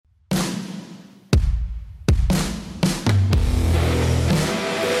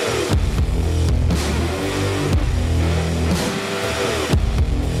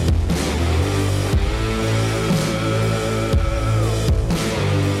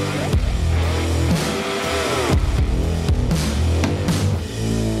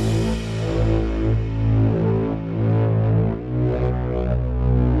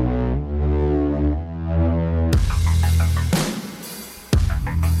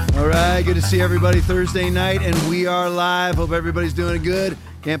All right, good to see everybody Thursday night, and we are live. Hope everybody's doing good.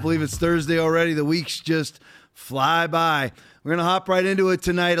 Can't believe it's Thursday already. The weeks just fly by. We're going to hop right into it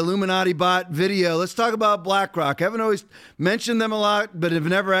tonight. Illuminati bot video. Let's talk about BlackRock. I haven't always mentioned them a lot, but have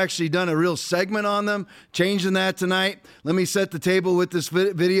never actually done a real segment on them. Changing that tonight. Let me set the table with this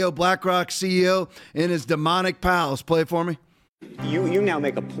video. BlackRock CEO and his demonic pals. Play it for me. You now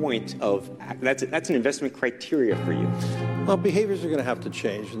make a point of that's an investment criteria for you. Well, behaviors are going to have to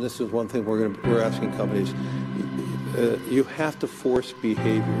change, and this is one thing we're asking companies. You have to force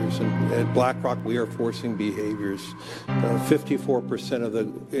behaviors, and at BlackRock we are forcing behaviors. 54% of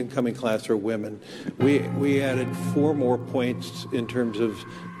the incoming class are women. We added 4 more points in terms of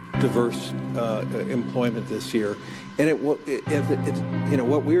diverse employment this year. And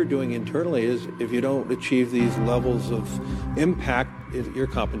what we're doing internally is if you don't achieve these levels of impact, your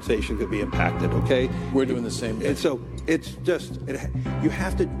compensation could be impacted, okay? We're doing the same thing. And so it's just, you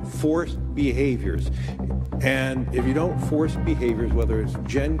have to force behaviors. And if you don't force behaviors, whether it's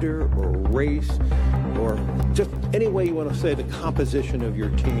gender or race or just any way you want to say the composition of your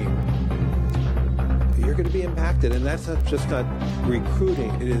team, you're going to be impacted. And that's just not recruiting,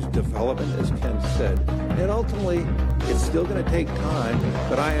 it is development, as Ken said. And ultimately, it's still going to take time,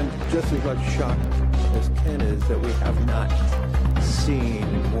 but I am just as much shocked as Ken is that we have not seen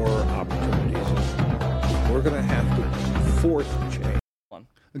more opportunities. We're going to have to force change.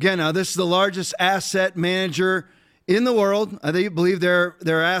 Again, now this is the largest asset manager in the world. I believe their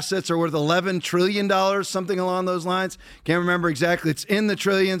assets are worth $11 trillion, something along those lines. Can't remember exactly. It's in the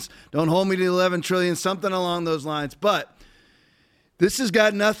trillions. Don't hold me to 11 trillion, something along those lines. But this has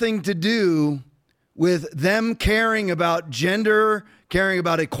got nothing to do with them caring about gender, caring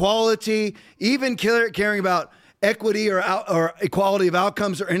about equality, even caring about equity or equality of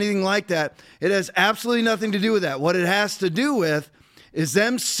outcomes or anything like that. It has absolutely nothing to do with that. What it has to do with is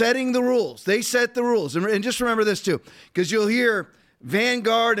them setting the rules. They set the rules. And just remember this too, because you'll hear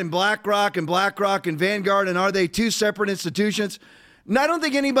Vanguard and BlackRock and Vanguard, and are they two separate institutions? And I don't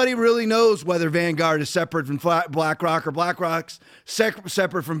think anybody really knows whether Vanguard is separate from BlackRock or BlackRock's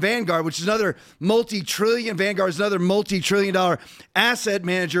separate from Vanguard, which is another Vanguard is another multi-trillion-dollar asset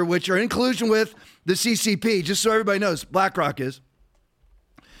manager, which are in collusion with the CCP, just so everybody knows, BlackRock is.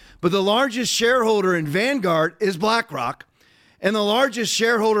 But the largest shareholder in Vanguard is BlackRock. And the largest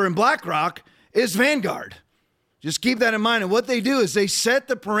shareholder in BlackRock is Vanguard. Just keep that in mind. And what they do is they set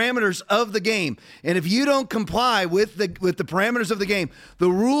the parameters of the game. And if you don't comply with the parameters of the game, the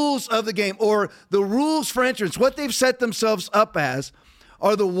rules of the game, or the rules for entrance, what they've set themselves up as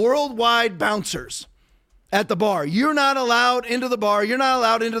are the worldwide bouncers at the bar. You're not allowed into the bar. You're not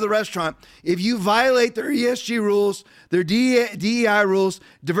allowed into the restaurant if you violate their ESG rules, their DEI rules,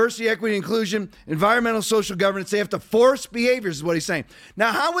 diversity, equity, inclusion, environmental, social governance. They have to force behaviors is what he's saying.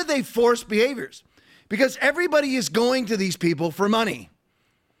 Now, how would they force behaviors? Because everybody is going to these people for money.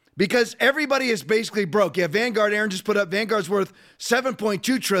 Because everybody is basically broke. Yeah, Vanguard, Aaron just put up, Vanguard's worth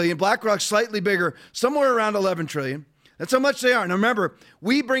 $7.2 trillion. BlackRock's slightly bigger, somewhere around $11 trillion. That's how much they are. Now remember,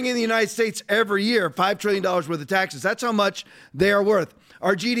 we bring in the United States every year $5 trillion worth of taxes. That's how much they are worth.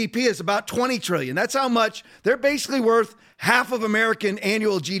 Our GDP is about $20 trillion. That's how much they're basically worth half of American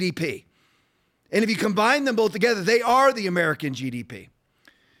annual GDP. And if you combine them both together, they are the American GDP.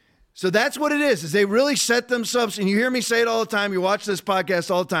 So that's what it is they really set themselves, and you hear me say it all the time, you watch this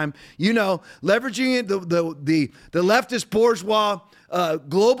podcast all the time, you know, leveraging it, the leftist bourgeois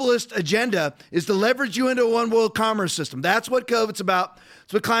globalist agenda is to leverage you into a one world commerce system. That's what COVID's about.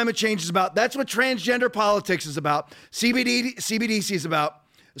 That's what climate change is about. That's what transgender politics is about. CBDC is about.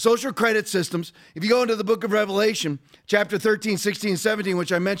 Social credit systems. If you go into the book of Revelation, chapter 13, 16, 17,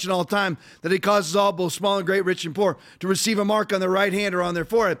 which I mention all the time, that it causes all, both small and great, rich and poor, to receive a mark on their right hand or on their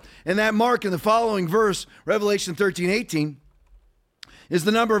forehead. And that mark in the following verse, Revelation 13, 18, is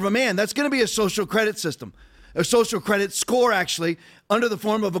the number of a man. That's going to be a social credit system. A social credit score, actually, under the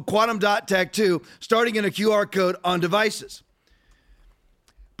form of a quantum dot tattoo, starting in a QR code on devices.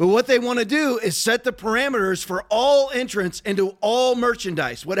 But what they want to do is set the parameters for all entrants into all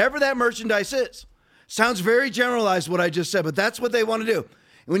merchandise, whatever that merchandise is. Sounds very generalized what I just said, but that's what they want to do.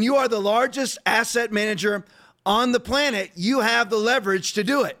 When you are the largest asset manager on the planet, you have the leverage to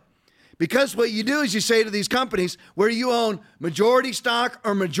do it. Because what you do is you say to these companies where you own majority stock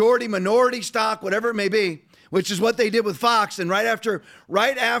or majority minority stock, whatever it may be, which is what they did with Fox. And right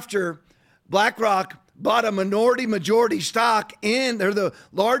after BlackRock bought a majority stock in, they're the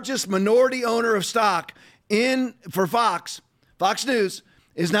largest minority owner of stock for Fox News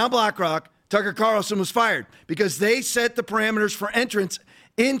is now BlackRock. Tucker Carlson was fired because they set the parameters for entrance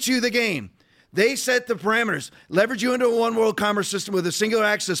into the game. They set the parameters, leverage you into a one world commerce system with a singular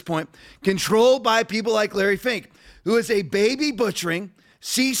access point, controlled by people like Larry Fink, who is a baby butchering,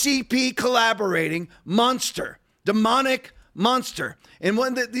 CCP collaborating monster, demonic monster. And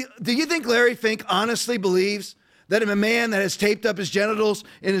do you think Larry Fink honestly believes that a man that has taped up his genitals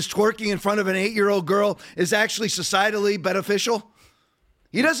and is twerking in front of an 8-year-old girl is actually societally beneficial?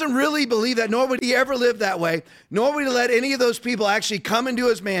 He doesn't really believe that, nor would he ever live that way, nor would he let any of those people actually come into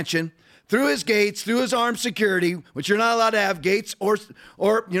his mansion, through his gates, through his armed security, which you're not allowed to have gates, or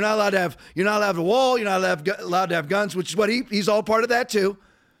you're not allowed to have a wall, you're not allowed to have guns, which is what he's all part of that too.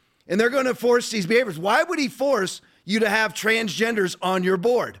 And they're going to force these behaviors. Why would he force you to have transgenders on your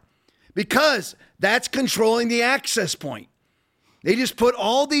board? Because that's controlling the access point. They just put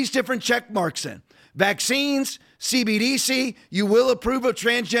all these different check marks in. Vaccines, CBDC, you will approve of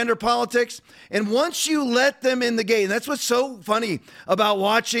transgender politics. And once you let them in the gate, and that's what's so funny about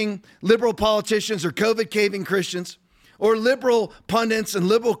watching liberal politicians or COVID caving Christians or liberal pundits and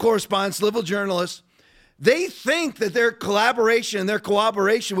liberal correspondents, liberal journalists, they think that their collaboration and their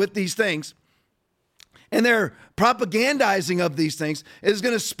cooperation with these things and their propagandizing of these things is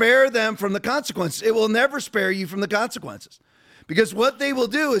going to spare them from the consequences. It will never spare you from the consequences. Because what they will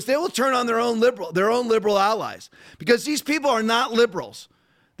do is they will turn on their own liberal allies. Because these people are not liberals.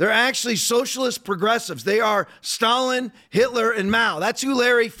 They're actually socialist progressives. They are Stalin, Hitler, and Mao. That's who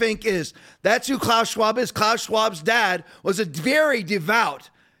Larry Fink is. That's who Klaus Schwab is. Klaus Schwab's dad was a very devout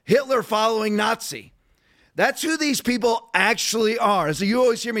Hitler-following Nazi. That's who these people actually are. As you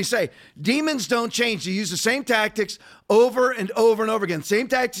always hear me say, demons don't change. They use the same tactics over and over and over again. Same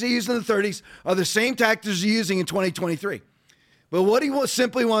tactics they used in the 30s are the same tactics they're using in 2023. But what he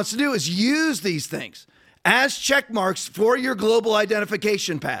simply wants to do is use these things as check marks for your global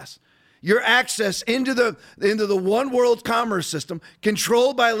identification pass, your access into the one world commerce system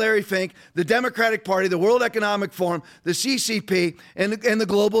controlled by Larry Fink, the Democratic Party, the World Economic Forum, the CCP, and the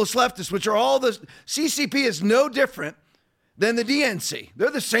globalist leftists, which are all the CCP is no different than the DNC.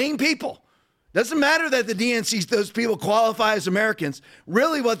 They're the same people. Doesn't matter that the DNC, those people qualify as Americans.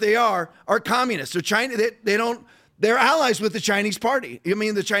 Really what they are communists. They're China. They're allies with the Chinese party.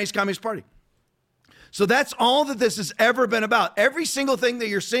 The Chinese Communist Party. So that's all that this has ever been about. Every single thing that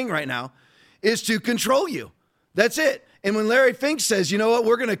you're seeing right now is to control you. That's it. And when Larry Fink says, you know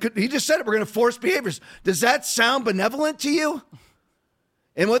what, he just said it, we're going to force behaviors. Does that sound benevolent to you?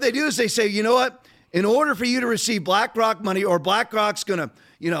 And what they do is they say, you know what, in order for you to receive BlackRock money, or BlackRock's going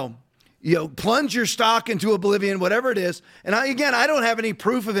to, plunge your stock into oblivion, whatever it is. And I don't have any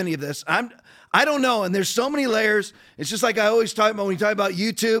proof of any of this. I don't know. And there's so many layers. It's just like I always talk about when we talk about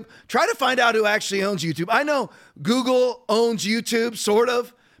YouTube. Try to find out who actually owns YouTube. I know Google owns YouTube, sort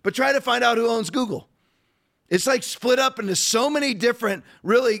of, but try to find out who owns Google. It's like split up into so many different,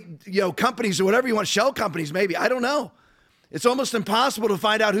 really, companies or whatever you want, shell companies maybe. I don't know. It's almost impossible to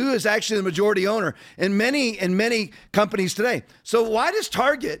find out who is actually the majority owner in many companies today. So why does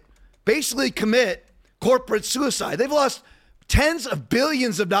Target basically commit corporate suicide? They've lost tens of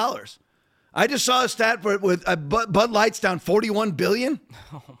billions of dollars. I just saw a stat with Bud Light's down $41 billion.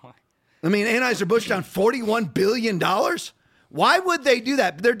 Oh my. Anheuser-Busch down $41 billion. Why would they do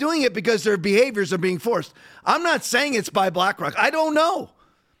that? They're doing it because their behaviors are being forced. I'm not saying it's by BlackRock. I don't know.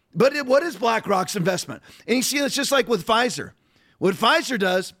 But what is BlackRock's investment? And you see, it's just like with Pfizer. What Pfizer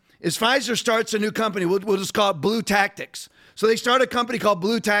does is Pfizer starts a new company. We'll just call it Blue Tactics. So they start a company called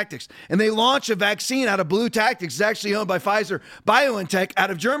Blue Tactics, and they launch a vaccine out of Blue Tactics. It's actually owned by Pfizer BioNTech out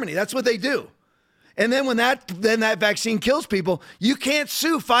of Germany. That's what they do. And then when that vaccine kills people, you can't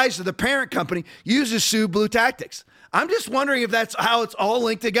sue Pfizer, the parent company. You just sue Blue Tactics. I'm just wondering if that's how it's all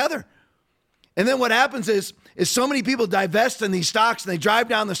linked together. And then what happens is so many people divest in these stocks and they drive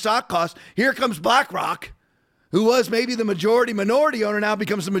down the stock cost. Here comes BlackRock, who was maybe the minority owner, now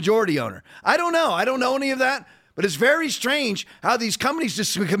becomes the majority owner. I don't know. I don't know any of that. But it's very strange how these companies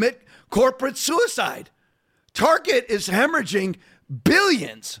just commit corporate suicide. Target is hemorrhaging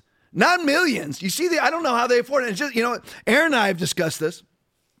billions, not millions. You see, I don't know how they afford it. It's just, Aaron and I have discussed this.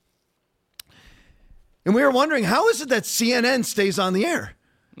 And we were wondering, how is it that CNN stays on the air?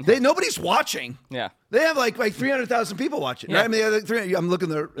 Nobody's watching. Yeah. They have like 300,000 people watching. Yeah. Right? I'm looking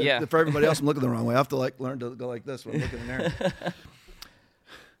for everybody else, I'm looking the wrong way. I have to learn to go like this when I'm looking in there.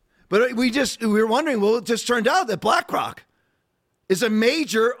 But we were wondering, well, it just turned out that BlackRock is a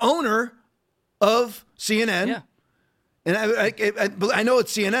major owner of CNN. Yeah. And I know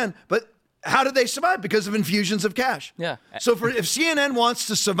it's CNN, but how did they survive? Because of infusions of cash. Yeah. So if CNN wants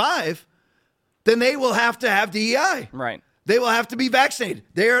to survive, then they will have to have DEI. Right. They will have to be vaccinated.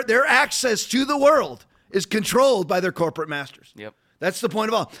 Their access to the world is controlled by their corporate masters. Yep. That's the point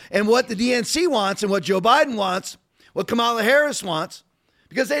of all. And what the DNC wants and what Joe Biden wants, what Kamala Harris wants,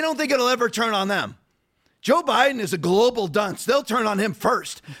 because they don't think it'll ever turn on them. Joe Biden is a global dunce. They'll turn on him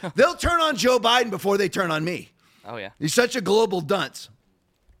first. They'll turn on Joe Biden before they turn on me. Oh, yeah. He's such a global dunce.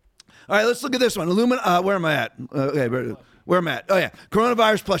 All right, let's look at this one. Where am I at? Where am I at? Oh, yeah.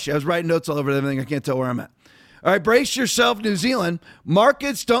 Coronavirus plushie. I was writing notes all over everything. I can't tell where I'm at. All right, brace yourself, New Zealand.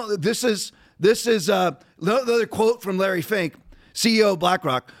 Markets don't. This is another quote from Larry Fink, CEO of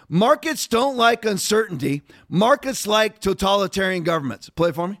BlackRock. Markets don't like uncertainty. Markets like totalitarian governments. Play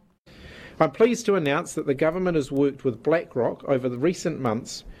it for me. I'm pleased to announce that the government has worked with BlackRock over the recent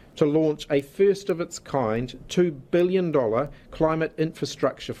months to launch a first-of-its-kind $2 billion climate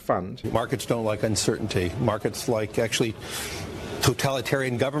infrastructure fund. Markets don't like uncertainty. Markets like actually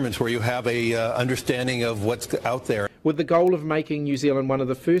totalitarian governments where you have a understanding of what's out there. With the goal of making New Zealand one of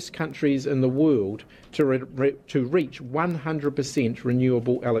the first countries in the world to reach 100%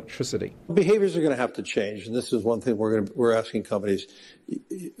 renewable electricity. Behaviors are going to have to change, and this is one thing we're asking companies.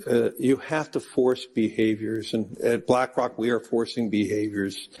 You have to force behaviors, and at BlackRock we are forcing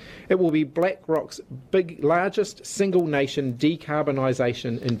behaviors. It will be BlackRock's largest single-nation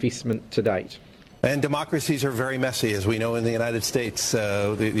decarbonisation investment to date. And democracies are very messy, as we know in the United States.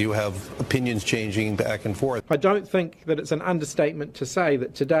 You have opinions changing back and forth. I don't think that it's an understatement to say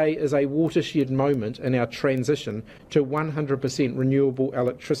that today is a watershed moment in our transition to 100% renewable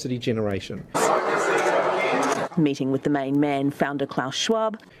electricity generation. Meeting with the main man, founder Klaus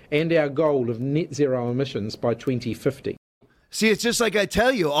Schwab. And our goal of net zero emissions by 2050. See, it's just like I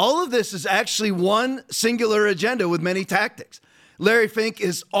tell you, all of this is actually one singular agenda with many tactics. Larry Fink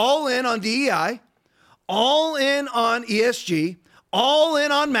is all in on DEI, all in on ESG, all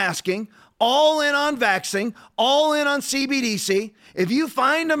in on masking, all in on vaxxing, all in on CBDC. If you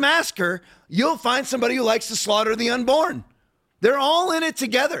find a masker, you'll find somebody who likes to slaughter the unborn. They're all in it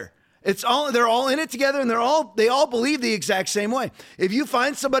together. They're all in it together, and they all believe the exact same way. If you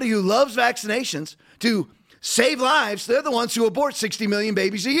find somebody who loves vaccinations to save lives, they're the ones who abort 60 million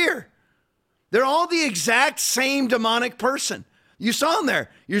babies a year. They're all the exact same demonic person. You saw them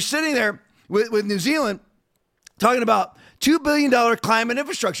there. You're sitting there with New Zealand talking about $2 billion climate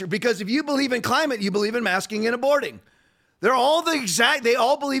infrastructure, because if you believe in climate, you believe in masking and aborting. They all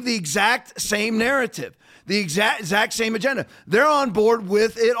believe the exact same narrative, the exact same agenda. They're on board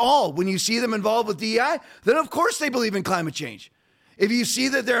with it all. When you see them involved with DEI, then of course they believe in climate change. If you see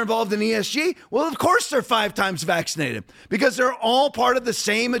that they're involved in ESG, well, of course they're 5 times vaccinated, because they're all part of the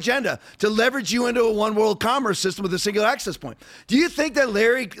same agenda to leverage you into a one world commerce system with a single access point. Do you think that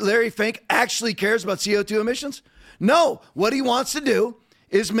Larry Fink actually cares about CO2 emissions? No. What he wants to do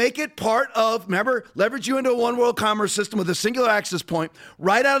is make it part of, remember, leverage you into a one world commerce system with a singular access point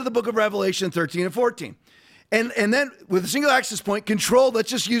right out of the book of Revelation 13 and 14. And then with a single access point, controlled,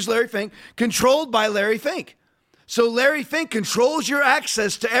 let's just use Larry Fink, controlled by Larry Fink. So Larry Fink controls your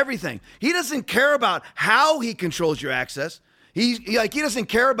access to everything. He doesn't care about how he controls your access. He doesn't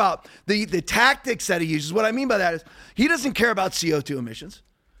care about the tactics that he uses. What I mean by that is he doesn't care about CO2 emissions.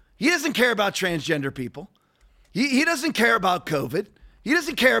 He doesn't care about transgender people. He doesn't care about COVID. He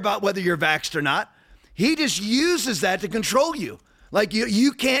doesn't care about whether you're vaxxed or not. He just uses that to control you. Like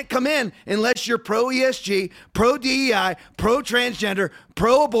you can't come in unless you're pro-ESG, pro-DEI, pro-transgender,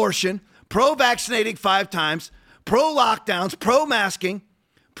 pro-abortion, pro-vaccinating 5 times, pro-lockdowns, pro-masking,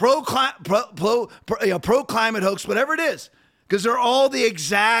 pro-climate hoax, whatever it is, because they're all the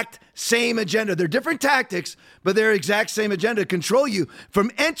exact same agenda. They're different tactics, but they're exact same agenda to control you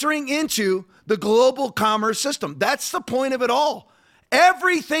from entering into the global commerce system. That's the point of it all.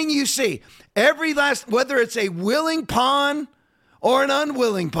 Everything you see, whether it's a willing pawn or an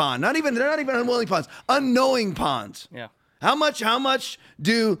unwilling pawn, they're not even unwilling pawns, unknowing pawns. Yeah. How much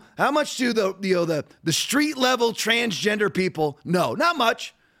do the street level transgender people know? Not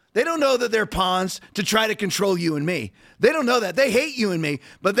much. They don't know that they're pawns to try to control you and me. They don't know that. They hate you and me,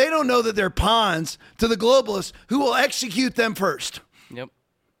 but they don't know that they're pawns to the globalists who will execute them first. Yep.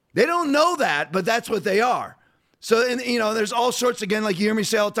 They don't know that, but that's what they are. So, there's all sorts, again, like you hear me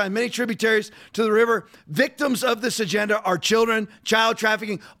say all the time, many tributaries to the river. Victims of this agenda are children, child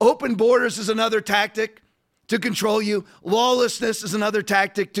trafficking. Open borders is another tactic to control you. Lawlessness is another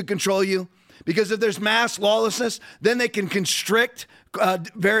tactic to control you. Because if there's mass lawlessness, then they can constrict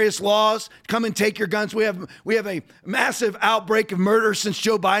various laws, come and take your guns. We have a massive outbreak of murder since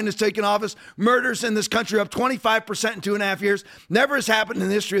Joe Biden has taken office. Murders in this country up 25% in 2.5 years. Never has happened in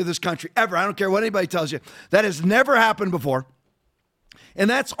the history of this country, ever. I don't care what anybody tells you. That has never happened before. And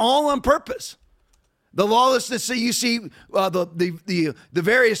that's all on purpose. The lawlessness that you see, the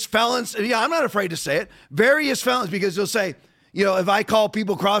various felons, I'm not afraid to say it, various felons, because they'll say, if I call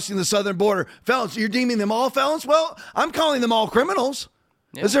people crossing the southern border felons, you're deeming them all felons? Well, I'm calling them all criminals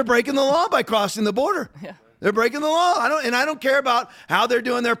because they're breaking the law by crossing the border. Yeah. They're breaking the law. I don't care about how they're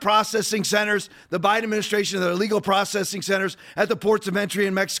doing their processing centers, the Biden administration, their illegal processing centers at the ports of entry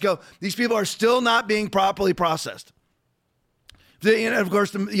in Mexico. These people are still not being properly processed. And of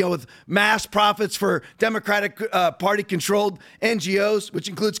course, with mass profits for Democratic Party-controlled NGOs, which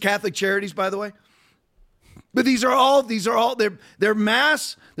includes Catholic Charities, by the way. But they're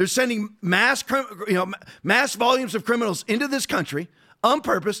sending mass volumes of criminals into this country on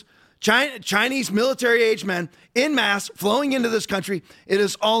purpose. Chinese military-age men in mass flowing into this country. It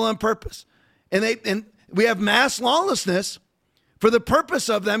is all on purpose. And we have mass lawlessness for the purpose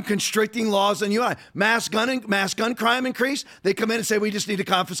of them constricting laws on UI. Mass gun crime increase. They come in and say, we just need to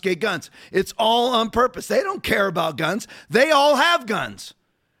confiscate guns. It's all on purpose. They don't care about guns. They all have guns.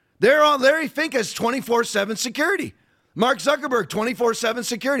 They're on. Larry Fink has 24/7 security. Mark Zuckerberg, 24/7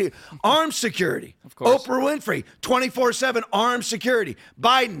 security. Armed security. Of course. Oprah Winfrey, 24/7 armed security.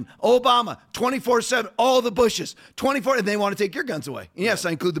 Biden, Obama, 24/7. All the Bushes, 24. And they want to take your guns away. And yes, I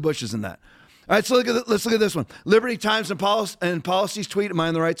include the Bushes in that. All right, so let's look at this one. Liberty Times and Policies tweet. Am I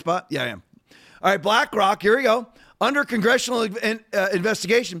in the right spot? Yeah, I am. All right, BlackRock, here we go. Under congressional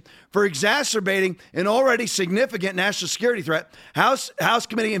investigation for exacerbating an already significant national security threat, House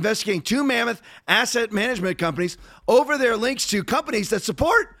Committee investigating 2 mammoth asset management companies over their links to companies that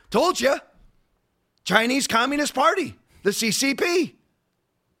support, told you, Chinese Communist Party, the CCP.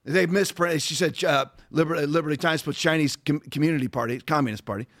 They mispronounced. She said Liberty Times puts Chinese Community Party, Communist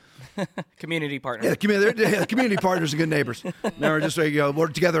Party. Community partner. Yeah, community partners are good neighbors. Never just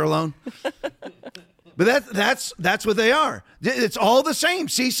work together alone. But that's what they are. It's all the same.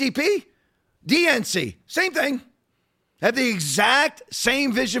 CCP, DNC, same thing. Have the exact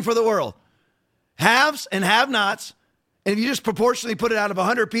same vision for the world. Haves and have-nots. And if you just proportionally put it out of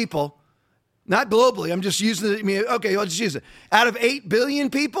 100 people, not globally, I'm just using it. Okay, I'll just use it. Out of 8 billion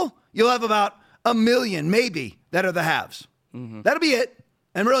people, you'll have about 1 million, maybe, that are the haves. Mm-hmm. That'll be it.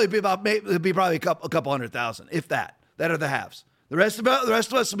 And really, it'll be probably a couple 100,000, if that are the haves. The rest of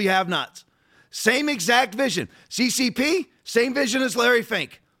us will be have-nots. Same exact vision. CCP, same vision as Larry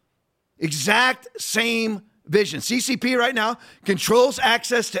Fink. Exact same vision. CCP right now controls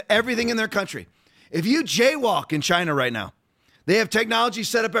access to everything in their country. If you jaywalk in China right now, they have technology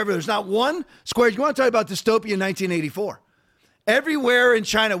set up everywhere. There's not one square. You want to talk about dystopia in 1984. Everywhere in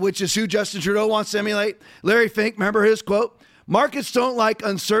China, which is who Justin Trudeau wants to emulate. Larry Fink, remember his quote? Markets don't like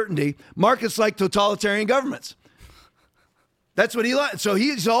uncertainty. Markets like totalitarian governments. That's what he likes. So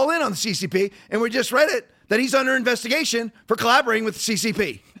he's all in on the CCP, and we just read it, that he's under investigation for collaborating with the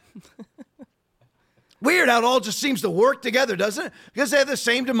CCP. Weird how it all just seems to work together, doesn't it? Because they have the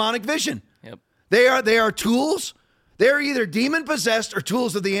same demonic vision. Yep. They are tools. They're either demon-possessed or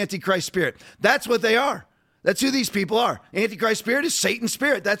tools of the Antichrist spirit. That's what they are. That's who these people are. Antichrist spirit is Satan's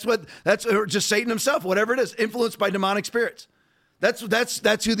spirit. That's or just Satan himself, whatever it is, influenced by demonic spirits. That's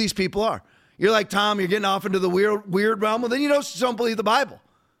who these people are. You're like, Tom, you're getting off into the weird realm. Well, then you don't believe the Bible.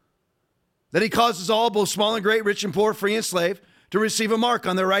 That he causes all, both small and great, rich and poor, free and slave, to receive a mark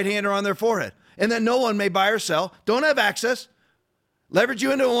on their right hand or on their forehead. And that no one may buy or sell, don't have access, leverage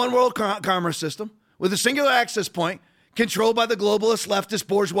you into a one world commerce system with a singular access point controlled by the globalist, leftist,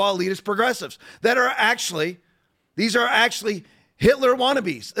 bourgeois, elitist progressives these are actually Hitler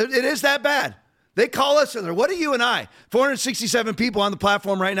wannabes. It is that bad. They call us Hitler. What are you and I? 467 people on the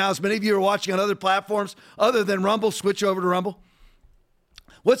platform right now. As many of you are watching on other platforms other than Rumble, switch over to Rumble.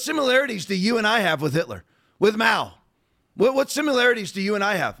 What similarities do you and I have with Hitler, with Mao? What similarities do you and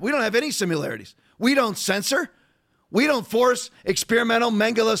I have? We don't have any similarities. We don't censor. We don't force experimental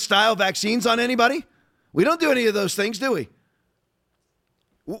Mengele-style vaccines on anybody. We don't do any of those things, do we?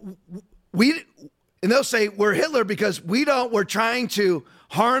 And they'll say we're Hitler because we're trying to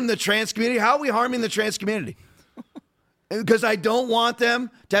harm the trans community. How are we harming the trans community? Because I don't want them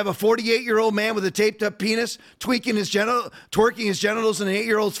to have a 48-year-old man with a taped up penis twerking his genitals in an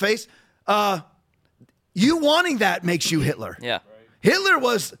 8-year-old's face. You wanting that makes you Hitler. Yeah. Hitler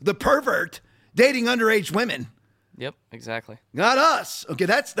was the pervert dating underage women. Yep, exactly. Not us. Okay,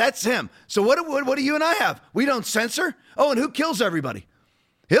 that's him. So what do you and I have? We don't censor. Oh, and who kills everybody?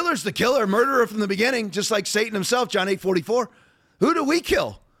 Hitler's the killer, murderer from the beginning, just like Satan himself, John 8:44. Who do we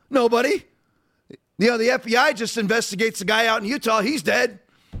kill? Nobody. The FBI just investigates the guy out in Utah. He's dead.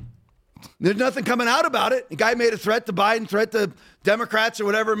 There's nothing coming out about it. The guy made a threat to Biden, threat to Democrats or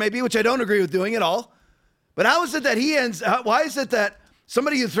whatever it may be, which I don't agree with doing at all. But how is it that why is it that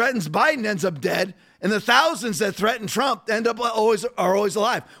somebody who threatens Biden ends up dead and the thousands that threaten Trump are always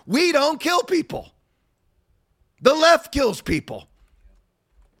alive? We don't kill people. The left kills people.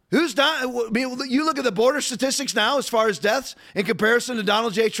 Who's dying? I mean, you look at the border statistics now as far as deaths in comparison to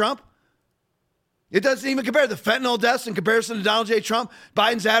Donald J. Trump. It doesn't even compare. The fentanyl deaths in comparison to Donald J. Trump.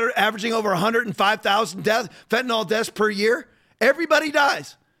 Biden's averaging over 105,000 fentanyl deaths per year. Everybody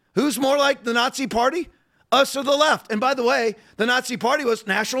dies. Who's more like the Nazi Party? Us or the left. And by the way, the Nazi Party was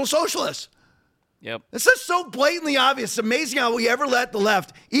National Socialists. Yep. It's just so blatantly obvious. It's amazing how we ever let the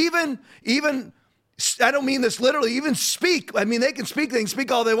left even, I don't mean this literally, even speak. I mean, they can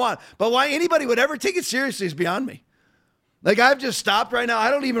speak all they want. But why anybody would ever take it seriously is beyond me. Like, I've just stopped right now. I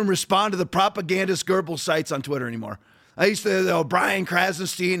don't even respond to the propagandist Goebbels sites on Twitter anymore. I used to, Brian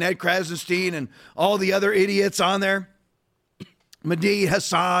Krasenstein, Ed Krasenstein, and all the other idiots on there. Mahdi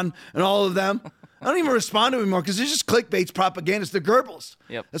Hassan and all of them. I don't even respond to them anymore because they're just clickbait propagandists. They're Goebbels.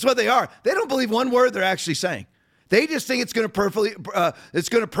 Yep. That's what they are. They don't believe one word they're actually saying. They just think it's going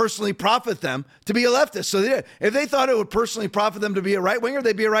to personally profit them to be a leftist. So if they thought it would personally profit them to be a right-winger,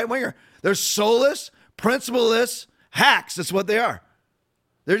 they'd be a right-winger. They're soulless, principleless hacks. That's what they are.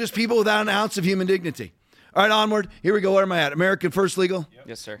 They're just people without an ounce of human dignity. All right, onward. Here we go. Where am I at? American First Legal? Yep.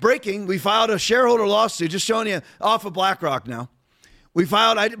 Yes, sir. Breaking. We filed a shareholder lawsuit, just showing you off of BlackRock now. We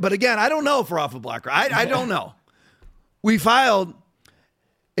filed, but again, I don't know if we're off of BlackRock. I don't know. We filed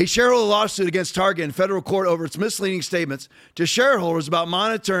a shareholder lawsuit against Target in federal court over its misleading statements to shareholders about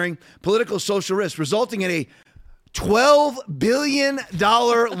monitoring political social risk, resulting in a $12 billion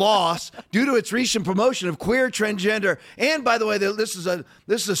loss due to its recent promotion of queer, transgender, and by the way, this is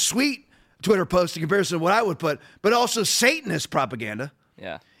a sweet Twitter post in comparison to what I would put, but also Satanist propaganda.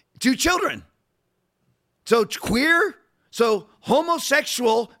 Yeah. To children. So queer, so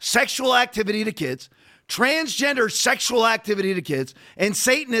homosexual sexual activity to kids, transgender sexual activity to kids, and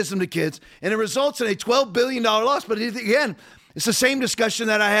Satanism to kids, and it results in a $12 billion loss. But again, it's the same discussion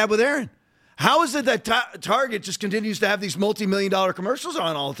that I had with Aaron. How is it that Target just continues to have these multi-million-dollar commercials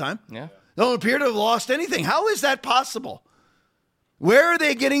on all the time? Yeah. They don't appear to have lost anything. How is that possible? Where are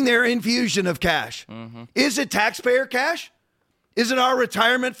they getting their infusion of cash? Mm-hmm. Is it taxpayer cash? Is it our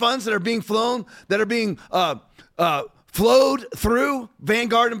retirement funds that are being flowed through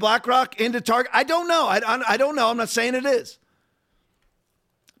Vanguard and BlackRock into Target? I don't know. I don't know. I'm not saying it is.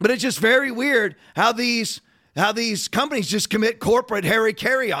 But it's just very weird how these companies just commit corporate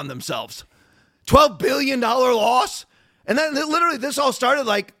hara-kiri on themselves. $12 billion loss. And then literally this all started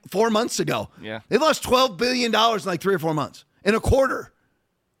like 4 months ago. Yeah. They lost $12 billion in like 3 or 4 months. In a quarter.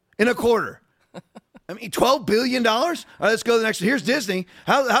 I mean, $12 billion? All right, let's go to the next one. Here's Disney.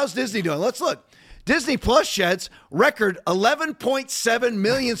 How's Disney doing? Let's look. Disney Plus sheds record 11.7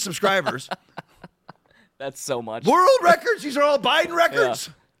 million subscribers. That's so much. World records. These are all Biden records.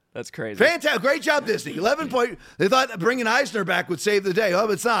 Yeah, that's crazy. Fantastic. Great job, Disney. They thought bringing Eisner back would save the day. Oh,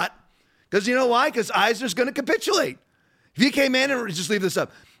 but it's not. Because you know why? Because Eisner's going to capitulate. If he came in and just leave this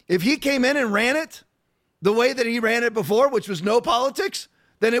up. If he came in and ran it the way that he ran it before, which was no politics,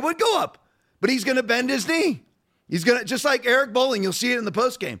 then it would go up. But he's going to bend his knee. He's going to, just like Eric Bolling, you'll see it in the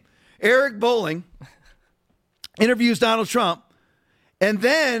postgame. Eric Bolling interviews Donald Trump and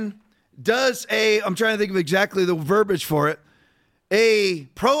then does I'm trying to think of exactly the verbiage for it, a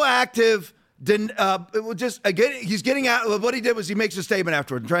proactive, he's getting out, what he did was he makes a statement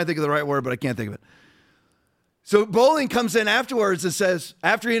afterward. I'm trying to think of the right word, but I can't think of it. So Bolling comes in afterwards and says,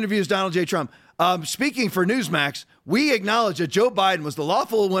 after he interviews Donald J. Trump, speaking for Newsmax, we acknowledge that Joe Biden was the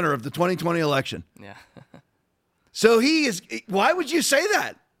lawful winner of the 2020 election. Yeah. So why would you say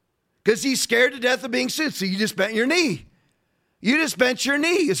that? Because he's scared to death of being sued. So you just bent your knee. You just bent your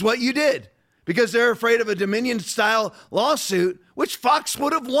knee is what you did. Because they're afraid of a Dominion-style lawsuit, which Fox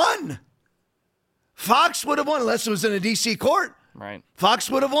would have won. Fox would have won unless it was in a D.C. court. Right. Fox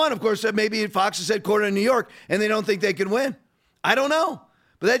would have won. Of course, maybe Fox is headquartered in New York, and they don't think they can win. I don't know.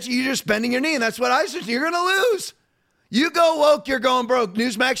 But you're just bending your knee, and that's what I said. You're going to lose. You go woke, you're going broke.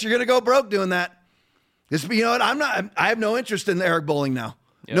 Newsmax, you're going to go broke doing that. You know what? I have no interest in Eric Bolling now.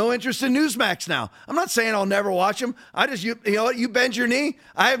 Yep. No interest in Newsmax now. I'm not saying I'll never watch him. You know what? You bend your knee,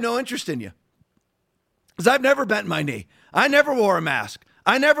 I have no interest in you. Because I've never bent my knee. I never wore a mask.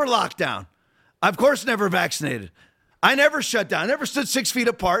 I never locked down. I, of course, never vaccinated. I never shut down. I never stood 6 feet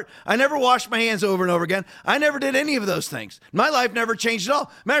apart. I never washed my hands over and over again. I never did any of those things. My life never changed at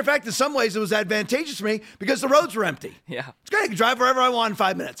all. Matter of fact, in some ways, it was advantageous for me because the roads were empty. Yeah. It's great. I could drive wherever I want in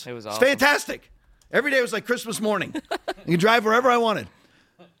 5 minutes. It was awesome. It's fantastic. Every day was like Christmas morning. You can drive wherever I wanted.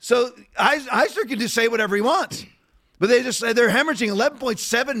 So Eisner can just say whatever he wants. But they're hemorrhaging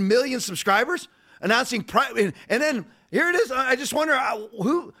 11.7 million subscribers, announcing and then here it is. I just wonder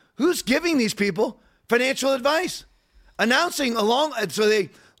who's giving these people financial advice, announcing so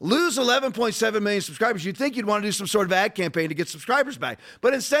they lose 11.7 million subscribers, you'd think you'd want to do some sort of ad campaign to get subscribers back.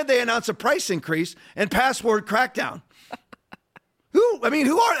 But instead, they announce a price increase and password crackdown. Who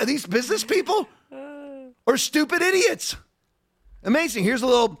are these business people or stupid idiots? Amazing. Here's a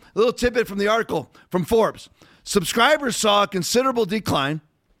little tidbit from the article from Forbes. Subscribers saw a considerable decline.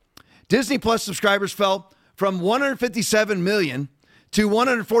 Disney Plus subscribers fell from 157 million to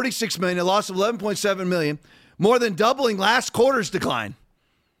 146 million, a loss of 11.7 million, more than doubling last quarter's decline.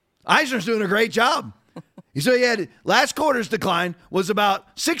 Eisner's doing a great job. So he had last quarter's decline was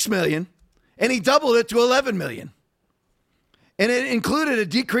about 6 million, and he doubled it to 11 million. And it included a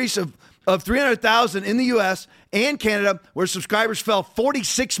decrease of 300,000 in the U.S. and Canada, where subscribers fell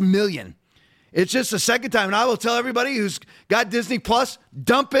 46 million. It's just the second time. And I will tell everybody who's got Disney Plus,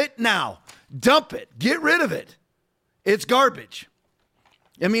 dump it now. Dump it. Get rid of it. It's garbage.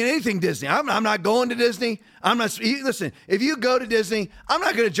 I mean, anything Disney. I'm not going to Disney. Listen, if you go to Disney, I'm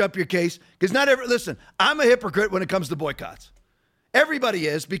not going to jump your case because listen, I'm a hypocrite when it comes to boycotts. Everybody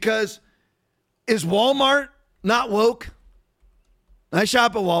is, because is Walmart not woke? I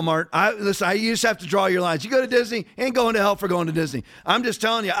shop at Walmart. You just have to draw your lines. You go to Disney, ain't going to hell for going to Disney. I'm just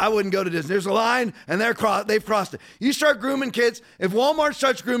telling you, I wouldn't go to Disney. There's a line, and they've crossed it. You start grooming kids. If Walmart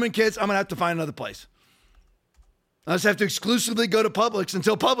starts grooming kids, I'm going to have to find another place. I just have to exclusively go to Publix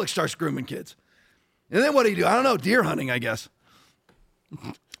until Publix starts grooming kids. And then what do? I don't know. Deer hunting, I guess.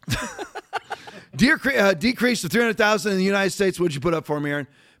 Deer decreased to 300,000 in the United States. What'd you put up for me, Aaron?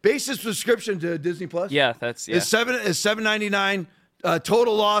 Basic subscription to Disney Plus? Yeah, that's is $7.99.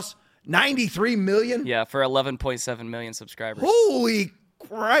 Total loss, 93 million. Yeah, for 11.7 million subscribers. Holy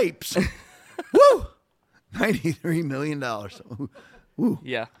cripes. Woo! $93 million. Woo.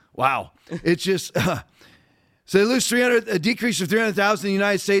 Yeah. Wow. It's just, so they lose a decrease of 300,000 in the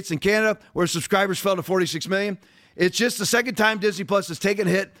United States and Canada, where subscribers fell to 46 million. It's just the second time Disney Plus has taken a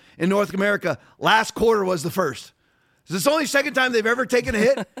hit in North America. Last quarter was the first. So it's the only second time they've ever taken a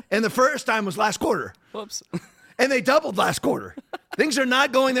hit, and the first time was last quarter. Whoops. And they doubled last quarter. Things are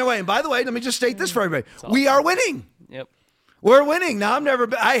not going their way. And by the way, let me just state this for everybody. We are winning. Yep. We're winning. Now,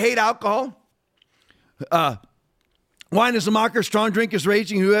 I hate alcohol. Wine is a mocker. Strong drink is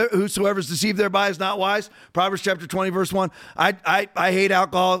raging. Whosoever is deceived thereby is not wise. Proverbs chapter 20, verse 1. I hate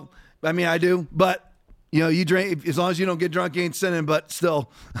alcohol. I mean, I do. But, you drink. As long as you don't get drunk, you ain't sinning. But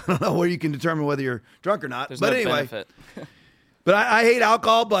still, I don't know where you can determine whether you're drunk or not. There's but no anyway. benefit. But I hate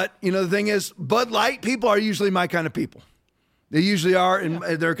alcohol. But, the thing is, Bud Light people are usually my kind of people. They usually are, and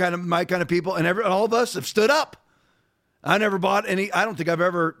they're kind of my kind of people. And all of us have stood up. I never bought any. I don't think I've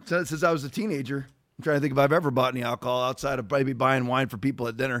ever, since I was a teenager, I'm trying to think if I've ever bought any alcohol outside of maybe buying wine for people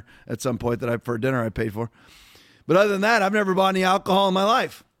at dinner at some point for dinner I paid for. But other than that, I've never bought any alcohol in my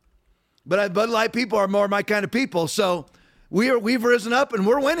life. But Bud Light people are more my kind of people. So we've risen up and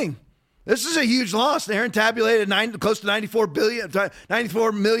we're winning. This is a huge loss. Aaron tabulated close to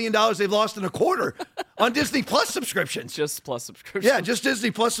 $94 million they've lost in a quarter on Disney Plus subscriptions. Just Plus subscriptions. Yeah, just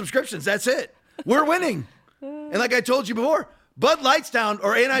Disney Plus subscriptions. That's it. We're winning. And like I told you before, Bud Light's down,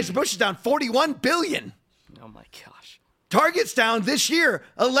 or Anheuser-Busch is down $41 billion. Oh my gosh. Target's down this year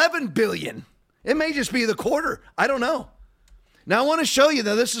 $11 billion. It may just be the quarter. I don't know. Now I want to show you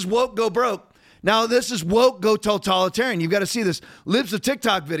that this is woke go broke. Now this is woke go totalitarian. You've got to see this Libs of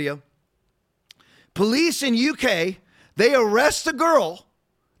TikTok video. Police in UK, they arrest a girl.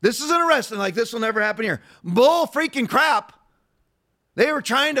 This is an arrest, and like this will never happen here. Bull freaking crap. They were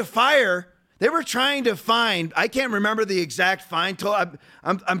trying to find, I can't remember the exact fine.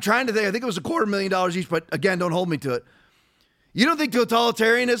 I'm trying to think, I think it was $250,000 each, but again, don't hold me to it. You don't think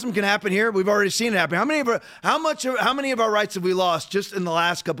totalitarianism can happen here? We've already seen it happen. How many of our rights have we lost just in the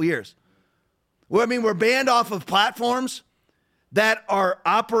last couple of years? Well, I mean, we're banned off of platforms that are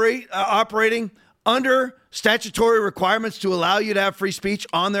operating under statutory requirements to allow you to have free speech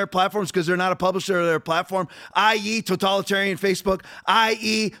on their platforms because they're not a publisher of their platform, i.e. totalitarian Facebook,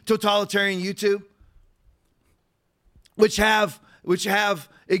 i.e. totalitarian YouTube, which have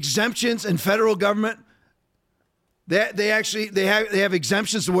exemptions in federal government. They have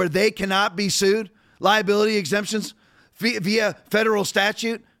exemptions where they cannot be sued, liability exemptions via federal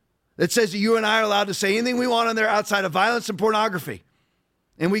statute that says that you and I are allowed to say anything we want on there outside of violence and pornography.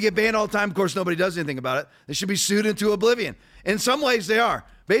 And we get banned all the time. Of course, nobody does anything about it. They should be sued into oblivion. In some ways, they are.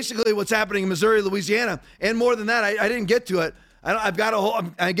 Basically, what's happening in Missouri, Louisiana, and more than that, I didn't get to it. I've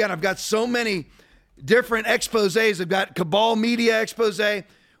got so many different exposés. I've got Cabal Media expose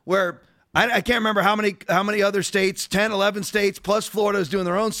where I can't remember how many other states, 10, 11 states, plus Florida is doing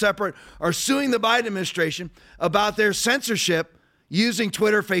their own separate, are suing the Biden administration about their censorship using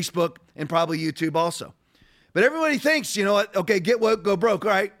Twitter, Facebook, and probably YouTube also. But everybody thinks, you know what? Okay, get woke, go broke,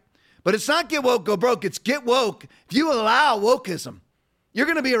 right? But it's not get woke, go broke. It's get woke. If you allow wokeism, you're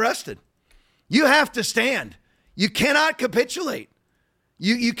going to be arrested. You have to stand. You cannot capitulate.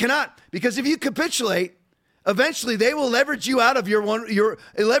 You cannot, because if you capitulate, eventually they will leverage you out of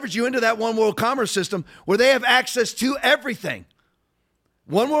leverage you into that one world commerce system where they have access to everything.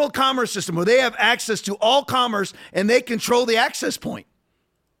 One world commerce system where they have access to all commerce and they control the access point.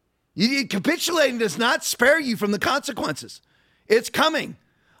 Capitulating does not spare you from the consequences. It's coming.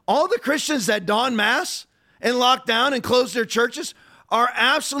 All the Christians that don mass and lock down and close their churches are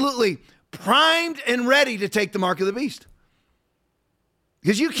absolutely primed and ready to take the mark of the beast.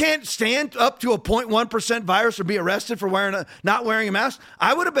 Because you can't stand up to a 0.1% virus or be arrested for not wearing a mask.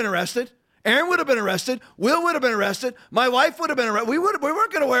 I would have been arrested. Aaron would have been arrested. Will would have been arrested. My wife would have been arrested. We weren't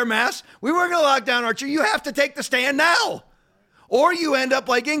going to wear masks. We weren't going to lock down our church. You have to take the stand now. Or you end up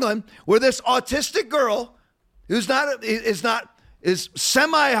like England, where this autistic girl, who's is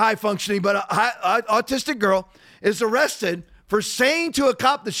semi-high functioning, but a autistic girl is arrested for saying to a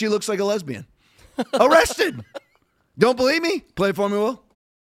cop that she looks like a lesbian. Arrested. Don't believe me? Play it for me, Will.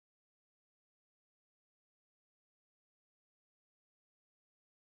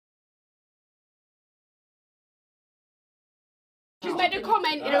 She's made a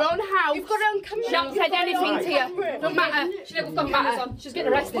comment in her own house. You've got her on camera. She hasn't said anything to you. Don't matter. She never got cameras on. She's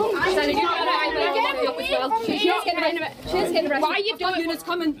getting arrested. She's getting arrested. Why are you doing units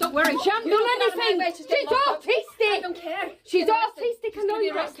coming? Don't worry. She hasn't done anything. She's autistic. I don't care. She's autistic. I know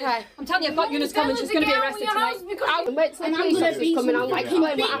you don't care. I'm telling you, I've got units coming. She's going to be arrested tonight. Wait till the police officer's coming. I'll explain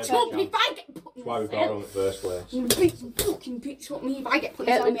what happened. That's why we got her on in the first place. Fucking bitch, what me if I get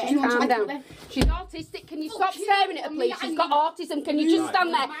police on me? Calm down. She's autistic. Can you stop staring at her, please? She's got autism. Can you just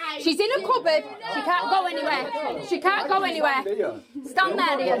stand there? She's in a cupboard. She can't go anywhere. She can't go anywhere. Stand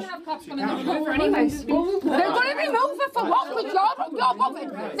there, dear. They're going to remove her for what? Because you're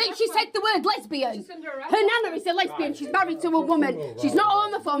bothered. Think she said the word lesbian. Her nana is a lesbian. She's married to a woman. She's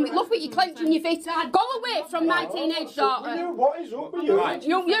not homophobic. Look what you're clenching your fist. Go away from my teenage daughter. What is up with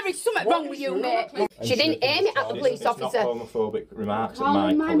you? There is something wrong with you, mate. She didn't aim it at the police officer. It's not homophobic remarks at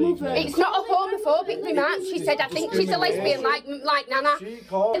my colleague. It's not a homophobic remark. She said, I think she's a lesbian like Nana.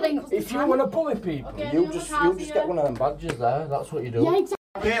 If you want to bully people, you just get one of them badges there. That's what you do. Yeah,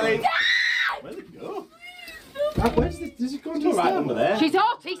 exactly. Where'd it go? Where's this? Does it go to right under there? She's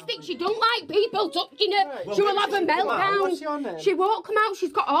autistic. She don't like people touching her. She will have a meltdown. She won't come out.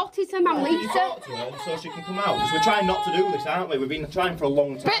 She's got autism. I'm Lisa. Talk to her so she can come out. Because we're trying not to do this, aren't we? We've been trying for a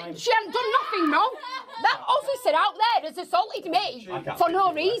long time. But she hasn't done nothing wrong. That officer out there has assaulted me for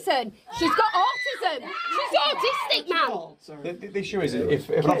no reason. She's got autism. She's autistic, man. The issue is, if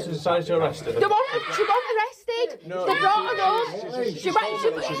an officer decides to arrest her... She got arrested. No, they brought her home.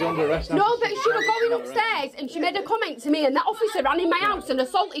 She's under arrest now. No, but she was going upstairs and she made a comment to me and that officer ran in my house and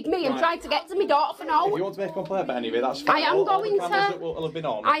assaulted me and tried to get to my daughter for no. If you want to make a complaint about any of it, that's fine. I am going to. That will have been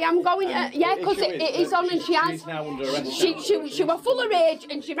on. I am going to. Yeah, because it is on and she has. She's now under arrest. She was full of rage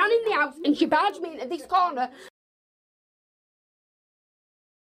and she ran in the house and she barged me into this corner.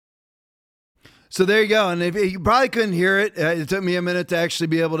 So there you go. And if you probably couldn't hear it. It took me a minute to actually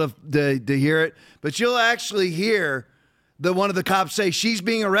be able to hear it. But you'll actually hear one of the cops say she's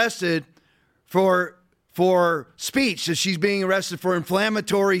being arrested for speech. So she's being arrested for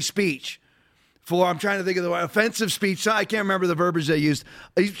inflammatory speech. I'm trying to think of the word, offensive speech. I can't remember the verbiage they used.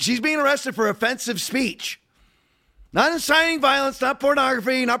 She's being arrested for offensive speech. Not inciting violence, not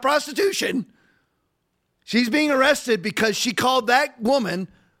pornography, not prostitution. She's being arrested because she called that woman,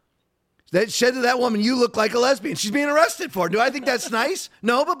 that said to that woman, you look like a lesbian. She's being arrested for it. Do I think that's nice?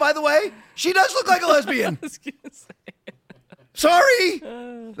 No, but by the way, she does look like a lesbian. Sorry.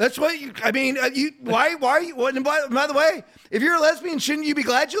 That's what why are you, and by the way, if you're a lesbian, shouldn't you be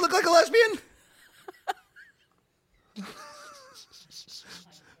glad you look like a lesbian?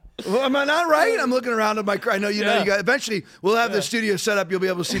 Well, am I not right? I'm looking around at my, I know you know you guys, eventually we'll have the studio set up. You'll be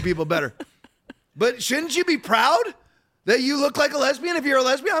able to see people better. But shouldn't you be proud that you look like a lesbian if you're a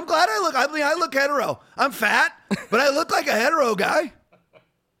lesbian? I'm glad I look hetero. I'm fat, but I look like a hetero guy.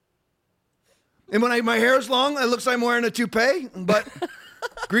 And when my hair is long, it looks like I'm wearing a toupee, but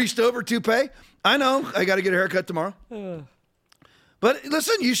greased over toupee. I know. I got to get a haircut tomorrow. But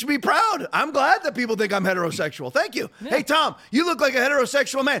listen, you should be proud. I'm glad that people think I'm heterosexual. Thank you. Yeah. Hey, Tom, you look like a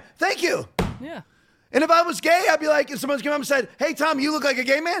heterosexual man. Thank you. Yeah. And if I was gay, I'd be like, if someone's come up and said, hey, Tom, you look like a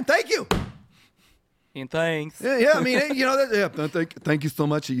gay man. Thank you. And thanks. Yeah. I mean, thank you so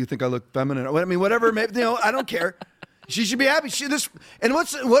much. You think I look feminine? I mean, whatever. Maybe, I don't care. She should be happy. And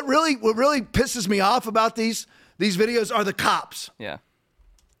what really pisses me off about these videos are the cops. Yeah.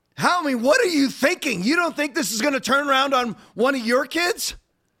 What are you thinking? You don't think this is going to turn around on one of your kids?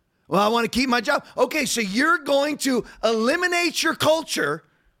 Well, I want to keep my job. Okay, so you're going to eliminate your culture,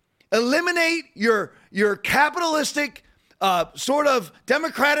 eliminate your capitalistic sort of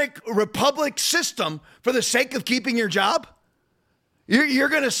democratic republic system for the sake of keeping your job? You're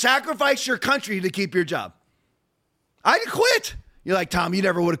going to sacrifice your country to keep your job. I'd quit. You're like, Tom, you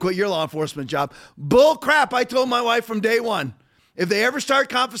never would have quit your law enforcement job. Bull crap. I told my wife from day one, if they ever start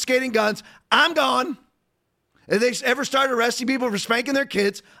confiscating guns, I'm gone. If they ever start arresting people for spanking their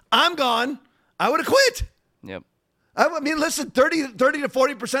kids, I'm gone. I would have quit. Yep. I mean, listen, 30 to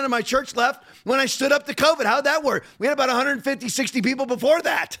 40% of my church left when I stood up to COVID. How'd that work? We had about 150, 60 people before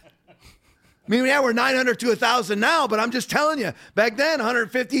that. I mean, yeah, we're 900 to 1,000 now, but I'm just telling you, back then,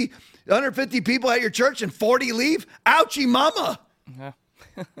 150 people at your church and 40 leave. Ouchie mama. Yeah.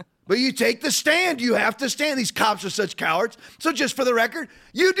 But you take the stand. You have to stand. These cops are such cowards. So just for the record,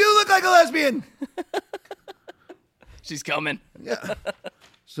 you do look like a lesbian. She's coming. Yeah.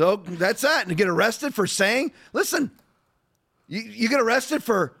 So that's that. And to get arrested for saying, listen, you get arrested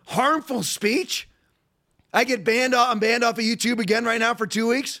for harmful speech. I'm banned off of YouTube again right now for 2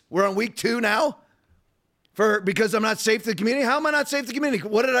 weeks. We're on week 2 now because I'm not safe to the community. How am I not safe to the community?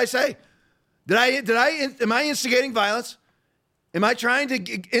 What did I say? Am I instigating violence? Am I trying to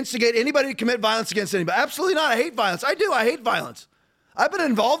instigate anybody to commit violence against anybody? Absolutely not. I hate violence. I do. I hate violence. I've been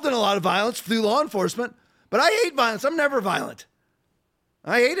involved in a lot of violence through law enforcement, but I hate violence. I'm never violent.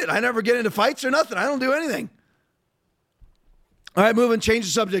 I hate it. I never get into fights or nothing. I don't do anything. All right, change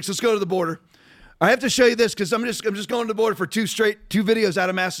the subjects. Let's go to the border. I have to show you this because I'm just going to the border for two videos out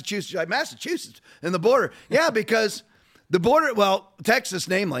of Massachusetts. Massachusetts and the border. Yeah, because the border, Texas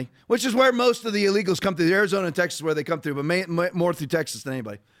namely, which is where most of the illegals come through. Arizona and Texas where they come through, but more through Texas than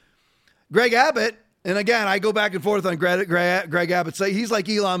anybody. Greg Abbott, and again, I go back and forth on Greg Abbott. He's like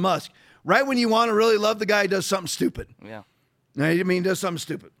Elon Musk. Right when you want to really love the guy, he does something stupid. Yeah. I mean, does something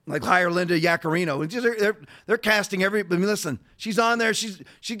stupid. Like hire Linda Yaccarino. They're casting listen, she's on there. She's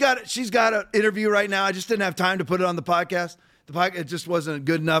got an interview right now. I just didn't have time to put it on the podcast. It just wasn't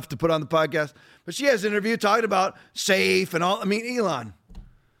good enough to put on the podcast. But she has an interview talking about safe and all. I mean, Elon,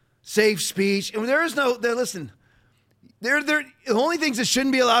 safe speech. And the only things that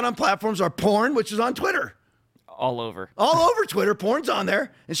shouldn't be allowed on platforms are porn, which is on Twitter. All over Twitter. Porn's on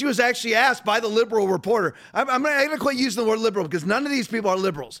there. And she was actually asked by the liberal reporter. I'm going to quit using the word liberal because none of these people are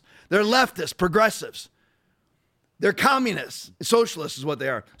liberals. They're leftists, progressives. They're communists. Socialists is what they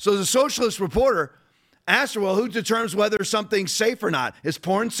are. So the socialist reporter asked her, well, who determines whether something's safe or not? Is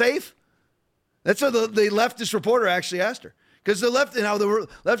porn safe? That's what the leftist reporter actually asked her. Because the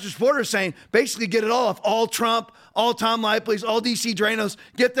leftist reporter is saying, basically get it all off. All Trump, all Tom Laipply's, all DC Dranos,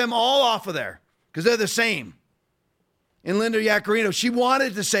 get them all off of there because they're the same. And Linda Yaccarino, she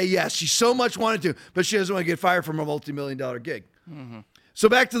wanted to say yes. She so much wanted to, but she doesn't want to get fired from a multi-million-dollar gig. Mm-hmm. So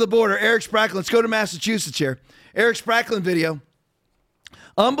back to the border. Eric Spracklin. Let's go to Massachusetts here. Eric Spracklin video.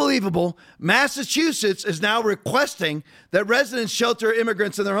 Unbelievable. Massachusetts is now requesting that residents shelter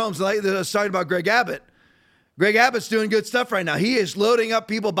immigrants in their homes. Like I was talking about Greg Abbott. Greg Abbott's doing good stuff right now. He is loading up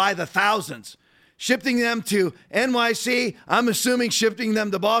people by the thousands, shipping them to NYC. I'm assuming shipping them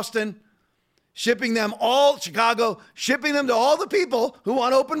to Boston. Shipping them all, Chicago, shipping them to all the people who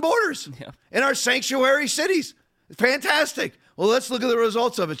want open borders in our sanctuary cities. Fantastic. Well, let's look at the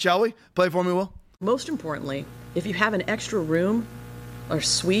results of it, shall we? Play for me, Will. Most importantly, if you have an extra room or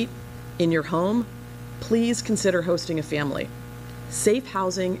suite in your home, please consider hosting a family. Safe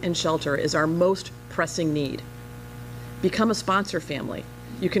housing and shelter is our most pressing need. Become a sponsor family.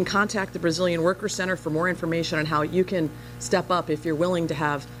 You can contact the Brazilian Worker Center for more information on how you can step up if you're willing to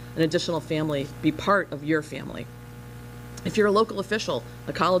have an additional family be part of your family. If you're a local official,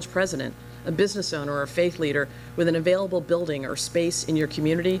 a college president, a business owner, or a faith leader with an available building or space in your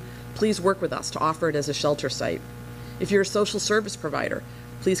community, please work with us to offer it as a shelter site. If you're a social service provider,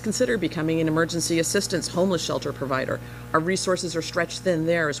 please consider becoming an emergency assistance homeless shelter provider. Our resources are stretched thin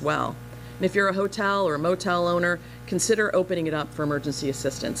there as well. And if you're a hotel or a motel owner, consider opening it up for emergency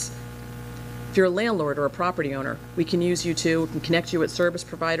assistance. If you're a landlord or a property owner, we can use you too and connect you with service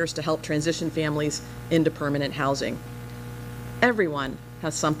providers to help transition families into permanent housing. Everyone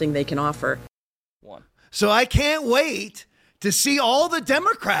has something they can offer. So I can't wait to see all the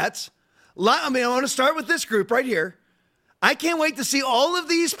Democrats. I want to start with this group right here. I can't wait to see all of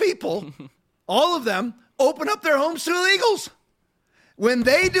these people, all of them, open up their homes to illegals. When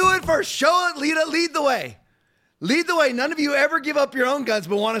they do it first, show it, lead the way. Lead the way. None of you ever give up your own guns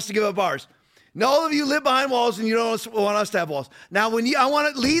but want us to give up ours. Now, all of you live behind walls and you don't want us to have walls. Now, I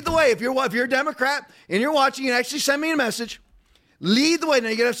want to lead the way. If you're a Democrat and you're watching, and actually send me a message. Lead the way. Now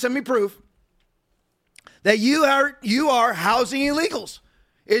you're going to send me proof that you are housing illegals.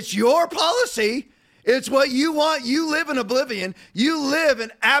 It's your policy. It's what you want. You live in oblivion. You live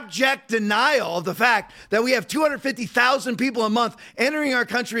in abject denial of the fact that we have 250,000 people a month entering our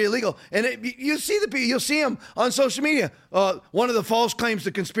country illegal. And you'll see them on social media. One of the false claims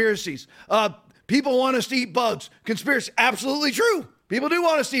to conspiracies. People want us to eat bugs. Conspiracy. Absolutely true. People do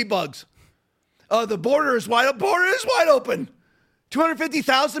want us to eat bugs. The border is wide open.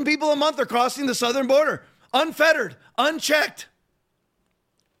 250,000 people a month are crossing the southern border. Unfettered. Unchecked.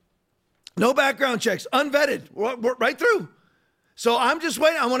 No background checks, unvetted, right through. So I'm just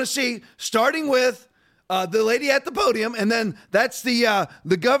waiting. I want to see, starting with the lady at the podium, and then that's the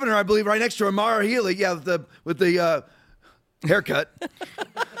governor, I believe, right next to her, Mara Healy, with the haircut.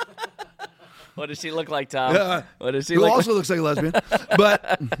 What does she look like, Tom? What does she who look also like? looks like a lesbian.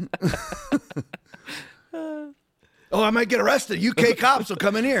 But I might get arrested. UK cops will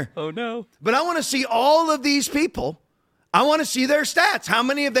come in here. Oh no! But I want to see all of these people. I want to see their stats. How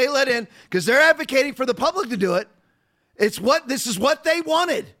many have they let in? Because they're advocating for the public to do it. This is what they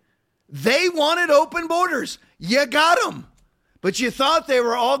wanted. They wanted open borders. You got them. But you thought they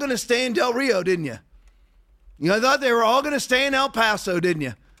were all going to stay in Del Rio, didn't you? You thought they were all going to stay in El Paso, didn't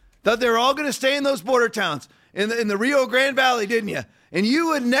you? Thought they were all going to stay in those border towns in the Rio Grande Valley, didn't you? And you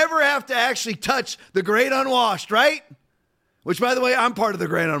would never have to actually touch the Great Unwashed, right? Which, by the way, I'm part of the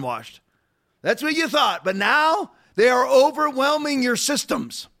Great Unwashed. That's what you thought. But now they are overwhelming your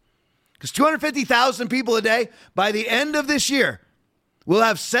systems. Because 250,000 people a day, by the end of this year, the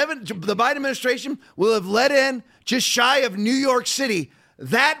Biden administration will have let in just shy of New York City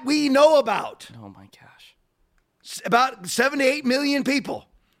that we know about. Oh my gosh. About 7 to 8 million people.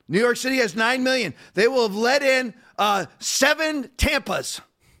 New York City has 9 million. They will have let in 7 Tampas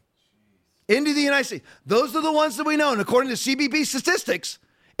into the United States. Those are the ones that we know. And according to CBP statistics,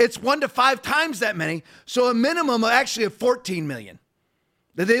 it's 1 to 5 times that many. So a minimum actually of 14 million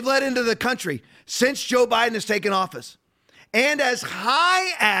that they've let into the country since Joe Biden has taken office. And as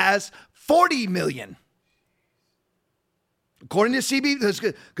high as 40 million. According to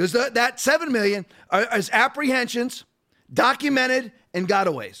CBP, because that 7 million is apprehensions, documented, and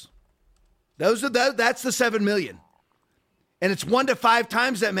gotaways. That's the 7 million. And it's 1 to 5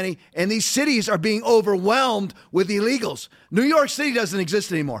 times that many. And these cities are being overwhelmed with illegals. New York City doesn't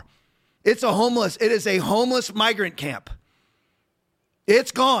exist anymore. It is a homeless migrant camp.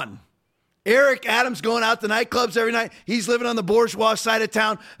 It's gone. Eric Adams going out to nightclubs every night. He's living on the bourgeois side of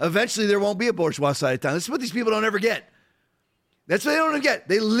town. Eventually there won't be a bourgeois side of town. This is what these people don't ever get. That's what they don't get.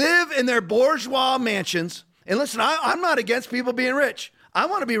 They live in their bourgeois mansions. And listen, I'm not against people being rich. I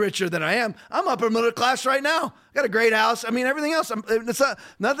want to be richer than I am. I'm upper middle class right now. Got a great house. I mean, everything else. It's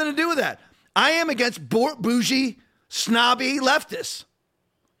nothing to do with that. I am against bougie, snobby leftists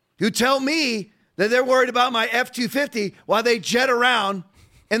who tell me that they're worried about my F-250 while they jet around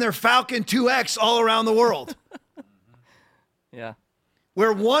in their Falcon 2X all around the world. Yeah.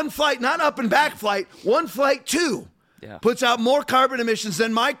 Where one flight, not up and back flight, one flight two puts out more carbon emissions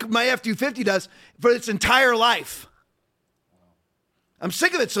than my F-250 does for its entire life. I'm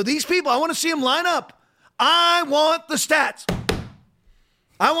sick of it. So these people, I want to see them line up. I want the stats.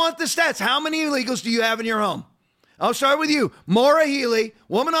 How many illegals do you have in your home? I'll start with you. Maura Healey,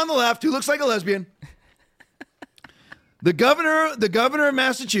 woman on the left who looks like a lesbian. The governor of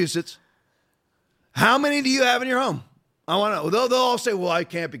Massachusetts. How many do you have in your home? I want to know. They'll all say, well, I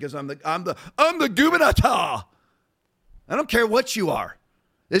can't because I'm the governor. I don't care what you are.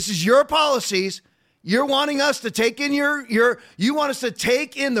 This is your policies. You're wanting us to take in you want us to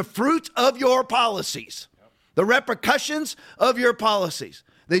take in the fruit of your policies, the repercussions of your policies.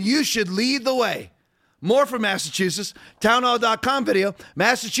 Then you should lead the way. More from Massachusetts, townhall.com video.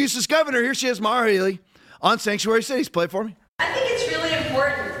 Massachusetts governor, here she is, Maura Healey, on sanctuary cities. Play it for me. I think it's really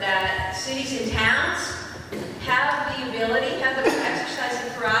important that cities and towns have the ability, have the exercise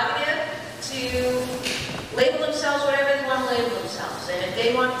and prerogative to label themselves whatever they want to label themselves. And if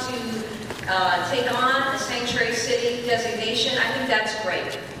they want to take on a sanctuary city designation, I think that's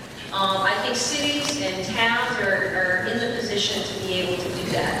great. I think cities and towns are in the position to be able to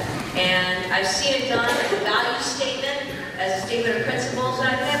do that. And I've seen it done as a value statement, as a statement of principles, and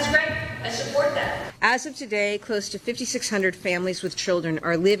I think that's great. I support that. As of today, close to 5,600 families with children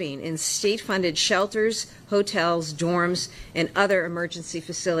are living in state-funded shelters, hotels, dorms, and other emergency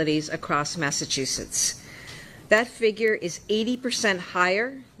facilities across Massachusetts. That figure is 80%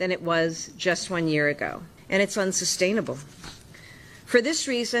 higher than it was just 1 year ago, and it's unsustainable. For this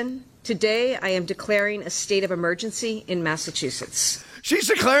reason, today I am declaring a state of emergency in Massachusetts. She's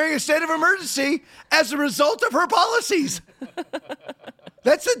declaring a state of emergency as a result of her policies.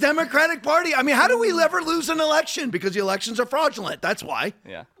 That's the Democratic Party. I mean, how do we ever lose an election? Because the elections are fraudulent. That's why.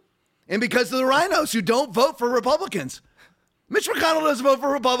 Yeah. And because of the rhinos who don't vote for Republicans. Mitch McConnell doesn't vote for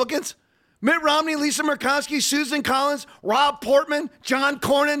Republicans. Mitt Romney, Lisa Murkowski, Susan Collins, Rob Portman, John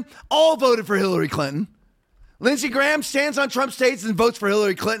Cornyn, all voted for Hillary Clinton. Lindsey Graham stands on Trump's stage and votes for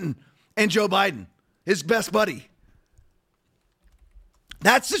Hillary Clinton and Joe Biden, his best buddy.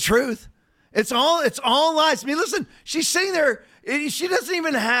 That's the truth. It's all lies. I mean, listen, she's sitting there. She doesn't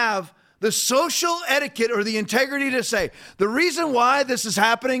even have the social etiquette or the integrity to say, the reason why this is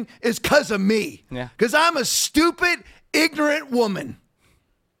happening is because of me. Yeah. Because I'm a stupid, ignorant woman.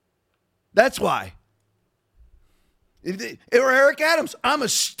 That's why. Or Eric Adams, I'm a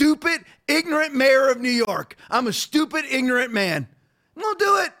stupid, ignorant mayor of New York. I'm a stupid, ignorant man. We'll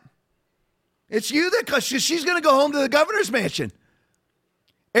do it. It's you that, because she's going to go home to the governor's mansion.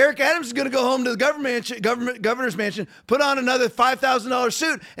 Eric Adams is going to go home to the governor's mansion, put on another $5,000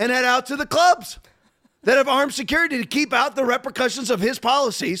 suit, and head out to the clubs that have armed security to keep out the repercussions of his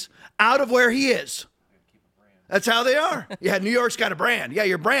policies out of where he is. That's how they are. Yeah, New York's got a brand. Yeah,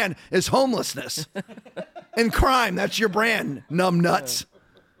 your brand is homelessness and crime. That's your brand, numb nuts.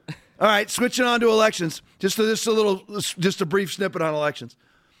 All right, switching on to elections. Just a brief snippet on elections.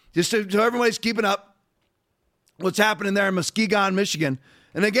 Just so everybody's keeping up what's happening there in Muskegon, Michigan.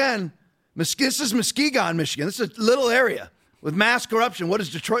 And again, this is Muskegon, Michigan. This is a little area with mass corruption. What does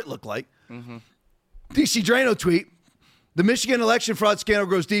Detroit look like? Mm-hmm. PC Drano tweet, the Michigan election fraud scandal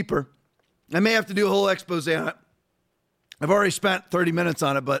grows deeper. I may have to do a whole expose on it. I've already spent 30 minutes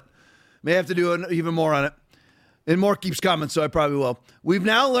on it, but may have to do even more on it. And more keeps coming, so I probably will. We've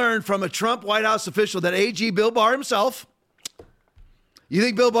now learned from a Trump White House official that AG Bill Barr himself, you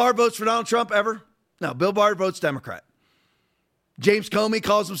think Bill Barr votes for Donald Trump ever? No, Bill Barr votes Democrat. James Comey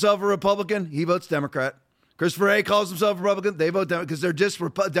calls himself a Republican. He votes Democrat. Christopher Wray calls himself a Republican. They vote Democrat because they're just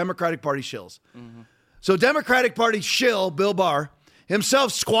Democratic Party shills. Mm-hmm. So Democratic Party shill, Bill Barr,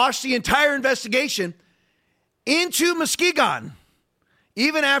 himself squashed the entire investigation into Muskegon,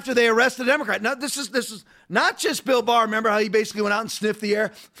 even after they arrested a Democrat. Now, this is not just Bill Barr. Remember how he basically went out and sniffed the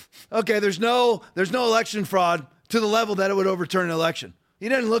air? Okay, there's no election fraud to the level that it would overturn an election. He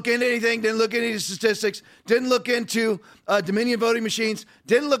didn't look into anything, didn't look into any statistics, didn't look into Dominion voting machines,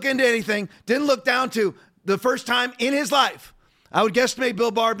 didn't look into anything, didn't look down to the first time in his life. I would guesstimate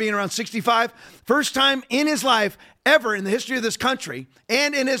Bill Barr being around 65. First time in his life ever in the history of this country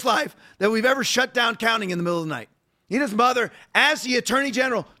and in his life that we've ever shut down counting in the middle of the night. He doesn't bother, as the Attorney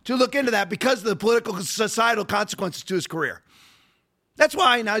General, to look into that because of the political, societal consequences to his career. That's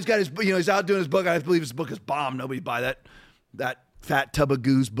why now he's got his, he's out doing his book. I believe his book is bomb. Nobody buy that fat tub of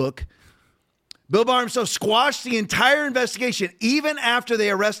goose book. Bill Barr himself squashed the entire investigation even after they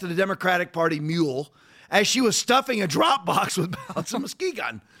arrested a Democratic Party mule as she was stuffing a drop box with ballots in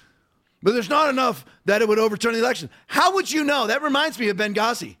Muskegon. But there's not enough that it would overturn the election. How would you know? That reminds me of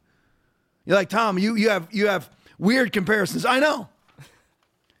Benghazi. You're like, Tom, you have weird comparisons. I know.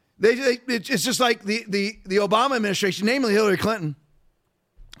 It's just like the Obama administration, namely Hillary Clinton,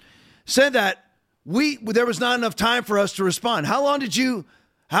 said that there was not enough time for us to respond. How long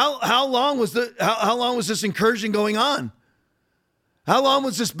was this incursion going on? How long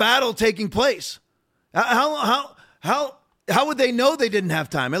was this battle taking place? How would they know they didn't have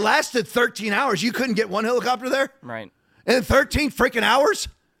time? It lasted 13 hours. You couldn't get one helicopter there? Right. In 13 freaking hours?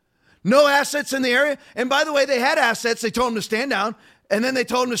 No assets in the area. And by the way, they had assets. They told them to stand down. And then they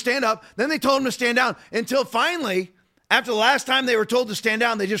told them to stand up. Then they told them to stand down. Until finally, after the last time they were told to stand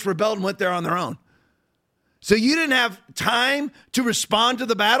down, they just rebelled and went there on their own. So you didn't have time to respond to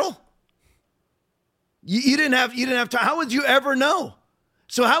the battle? You didn't have time. How would you ever know?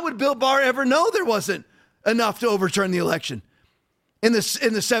 So how would Bill Barr ever know there wasn't enough to overturn the election in the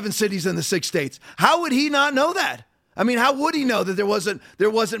 7 cities and the 6 states? How would he not know that? I mean, how would he know that there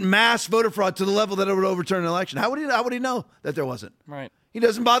wasn't mass voter fraud to the level that it would overturn an election? How would he know that there wasn't? Right. He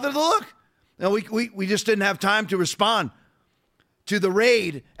doesn't bother to look. No, we just didn't have time to respond to the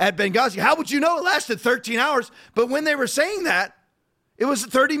raid at Benghazi. How would you know it lasted 13 hours? But when they were saying that, it was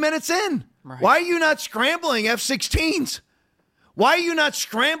 30 minutes in. Right. Why are you not scrambling F-16s? Why are you not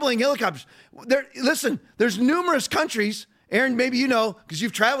scrambling helicopters? Listen, there's numerous countries, Aaron, maybe you know, because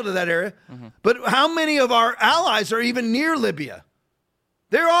you've traveled to that area, but how many of our allies are even near Libya?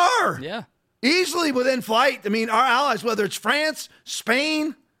 There are. Yeah. Easily within flight. I mean, our allies, whether it's France,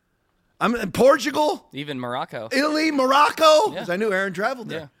 Spain, Portugal. Even Morocco. Italy, Morocco. Because I knew Aaron traveled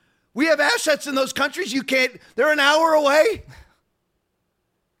there. Yeah. We have assets in those countries. They're an hour away.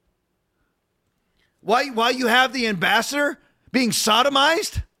 Why you have the ambassador being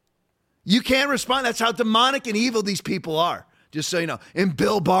sodomized, you can't respond. That's how demonic and evil these people are, just so you know. And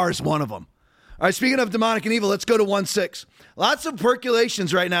Bill Barr is one of them. All right, speaking of demonic and evil, let's go to 1-6. Lots of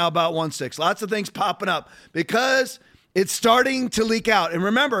percolations right now about 1-6. Lots of things popping up because it's starting to leak out. And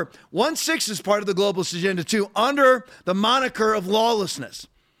remember, 1-6 is part of the globalist agenda too, under the moniker of lawlessness.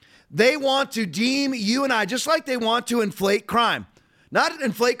 They want to deem you and I, just like they want to inflate crime. Not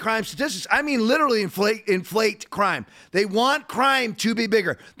inflate crime statistics. I mean literally inflate crime. They want crime to be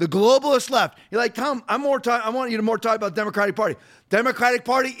bigger. The globalist left. You're like, Tom, I want you to more talk about the Democratic Party. Democratic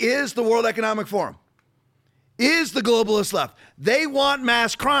Party is the World Economic Forum. Is the globalist left. They want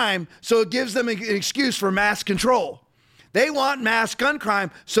mass crime, so it gives them an excuse for mass control. They want mass gun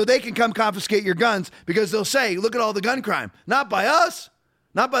crime so they can come confiscate your guns because they'll say, look at all the gun crime. Not by us,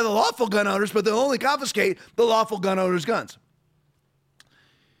 not by the lawful gun owners, but they'll only confiscate the lawful gun owners' guns.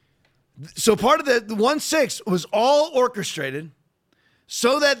 So part of the 1-6 was all orchestrated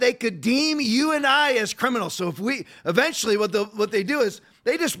so that they could deem you and I as criminals. So if we eventually what they do is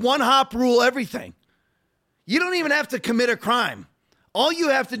they just one-hop rule everything. You don't even have to commit a crime. All you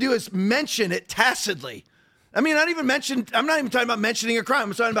have to do is mention it tacitly. I mean, I'm not even talking about mentioning a crime.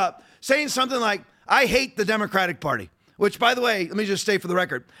 I'm talking about saying something like, I hate the Democratic Party, which, by the way, let me just say for the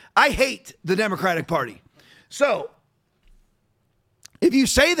record, I hate the Democratic Party. So if you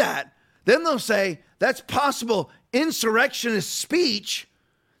say that, then they'll say that's possible insurrectionist speech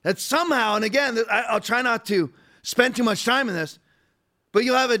that somehow, and again, I'll try not to spend too much time in this, but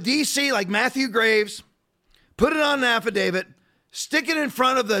you'll have a DC like Matthew Graves, put it on an affidavit, stick it in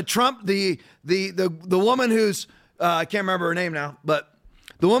front of the Trump, the woman who's, I can't remember her name now, but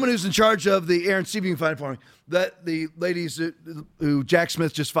the woman who's in charge of the Aaron Steve, you can find it for me, that the ladies who Jack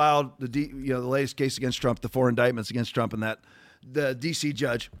Smith just filed the latest case against Trump, the 4 indictments against Trump, and the DC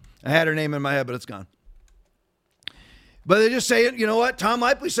judge. I had her name in my head, but it's gone. But they just say, you know what? Tom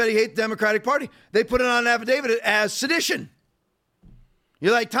Laipply said he hates the Democratic Party. They put it on an affidavit as sedition.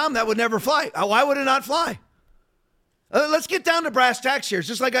 You're like, Tom, that would never fly. Why would it not fly? Let's get down to brass tacks here. It's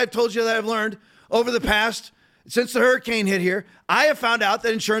just like I've told you that I've learned over the past, since the hurricane hit here, I have found out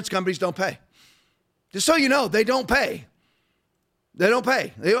that insurance companies don't pay. Just so you know, they don't pay. They don't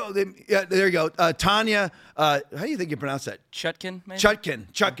pay. Yeah, there you go. Tanya, how do you think you pronounce that? Chutkin, maybe?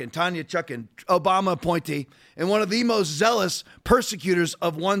 Chutkin, Tanya Chutkin, Obama appointee, and one of the most zealous persecutors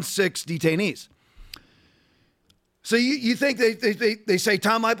of 1-6 detainees. So you think they say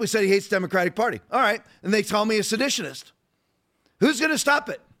Tom Laipply said he hates the Democratic Party. All right. And they call me a seditionist. Who's going to stop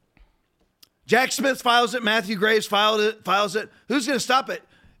it? Jack Smith files it. Matthew Graves files it. Who's going to stop it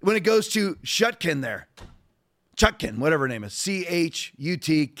when it goes to Chutkin there? Chutkin, whatever her name is.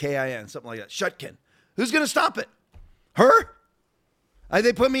 Chutkin, something like that. Chutkin. Who's going to stop it? Her?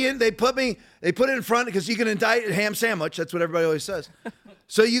 They put it in front because you can indict a ham sandwich. That's what everybody always says.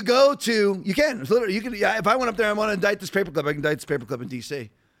 So you can. Yeah, if I went up there and I want to indict this paperclip, I can indict this paperclip in D.C.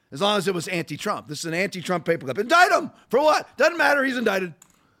 As long as it was anti-Trump. This is an anti-Trump paperclip. Indict him! For what? Doesn't matter. He's indicted.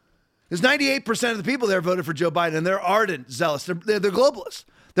 Because 98% of the people there voted for Joe Biden, and they're ardent, zealous. They're globalists.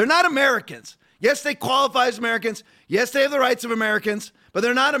 They're not Americans. Yes, they qualify as Americans. Yes, they have the rights of Americans, but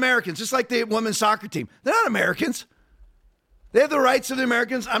they're not Americans, just like the women's soccer team. They're not Americans. They have the rights of the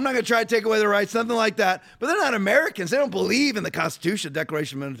Americans. I'm not going to try to take away their rights, nothing like that. But they're not Americans. They don't believe in the Constitution,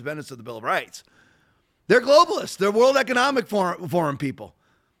 Declaration of Independence, or the Bill of Rights. They're globalists. They're World Economic Forum people.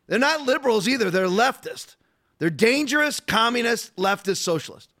 They're not liberals either. They're leftist. They're dangerous, communist, leftist,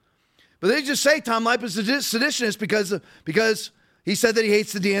 socialist. But they just say Tom Laipply's a seditionist because he said that he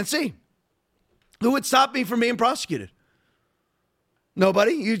hates the DNC. Who would stop me from being prosecuted?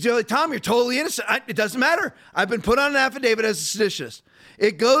 Nobody. Tom, you're totally innocent. It doesn't matter. I've been put on an affidavit as a seditionist.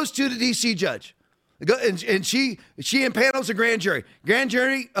 It goes to the D.C. judge. And she impanels a grand jury. Grand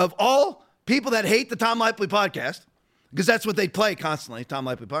jury of all people that hate the Tom Laipply podcast, because that's what they play constantly, Tom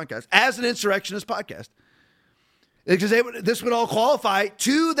Laipply podcast, as an insurrectionist podcast. Because this would all qualify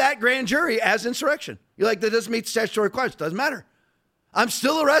to that grand jury as insurrection. You're like, that doesn't meet the statutory requirements. Doesn't matter. I'm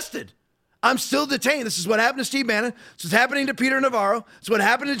still arrested. I'm still detained. This is what happened to Steve Bannon. This is happening to Peter Navarro. It's what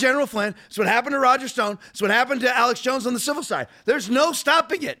happened to General Flynn. It's what happened to Roger Stone. It's what happened to Alex Jones on the civil side. There's no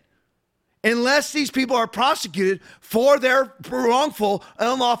stopping it unless these people are prosecuted for their wrongful and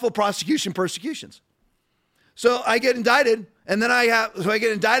unlawful persecutions. So I get indicted, and then I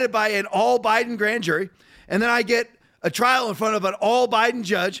get indicted by an all Biden grand jury, and then I get a trial in front of an all Biden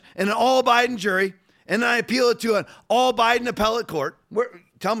judge and an all Biden jury, and then I appeal it to an all Biden appellate court.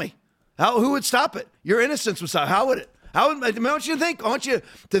 Tell me. Who would stop it? Your innocence would stop. How would it? I want you to think. I want you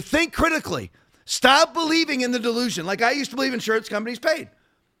to think critically. Stop believing in the delusion. Like I used to believe insurance companies paid.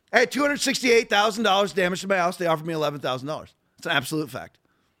 I had $268,000 damage to my house. They offered me $11,000. It's an absolute fact.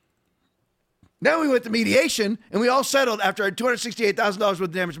 Then we went to mediation, and we all settled after I had $268,000 worth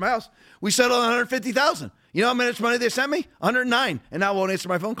of damage to my house. We settled on $150,000. You know how much money they sent me? $109, and now I won't answer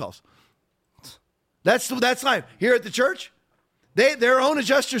my phone calls. That's life. Here at the church, their own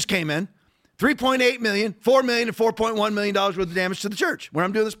adjusters came in, $3.8 million, $4 million, and $4.1 million worth of damage to the church, where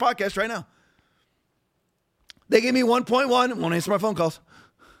I'm doing this podcast right now. They gave me 1.1, won't answer my phone calls.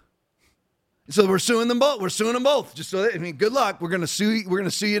 So we're suing them both. We're suing them both. Just so good luck. We're going to sue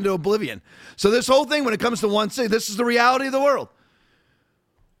you into oblivion. So this whole thing, when it comes to 1-6, this is the reality of the world.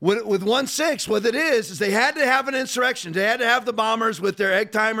 With 1-6, what it is they had to have an insurrection. They had to have the bombers with their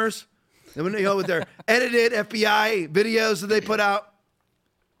egg timers, with their edited FBI videos that they put out.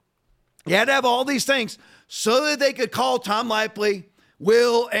 You had to have all these things so that they could call Tom Laipply,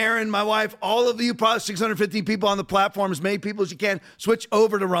 Will, Aaron, my wife, all of you, probably 650 people on the platform, as many people as you can, switch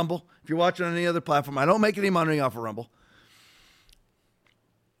over to Rumble. If you're watching on any other platform, I don't make any money off of Rumble.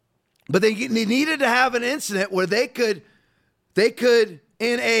 But they needed to have an incident where they could,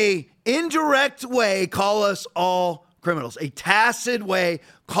 in a indirect way, call us all criminals. A tacit way,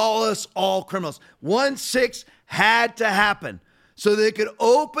 call us all criminals. 1-6 had to happen so they could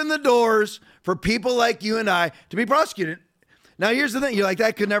open the doors for people like you and I to be prosecuted. Now, here's the thing. You're like,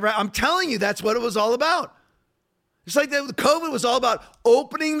 that could never happen. I'm telling you, that's what it was all about. It's like COVID was all about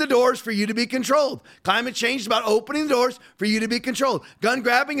opening the doors for you to be controlled. Climate change is about opening the doors for you to be controlled. Gun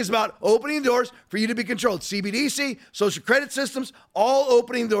grabbing is about opening the doors for you to be controlled. CBDC, social credit systems, all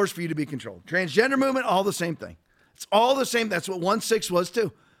opening doors for you to be controlled. Transgender movement, all the same thing. It's all the same. That's what 1-6 was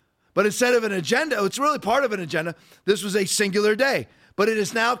too. But instead of an agenda, it's really part of an agenda. This was a singular day. But it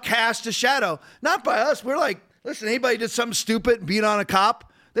is now cast a shadow, not by us. We're like, listen, anybody did something stupid and beat on a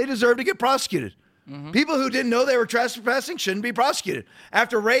cop, they deserve to get prosecuted. Mm-hmm. People who didn't know they were trespassing shouldn't be prosecuted.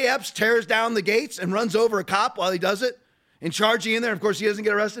 After Ray Epps tears down the gates and runs over a cop while he does it and charging in there, of course, he doesn't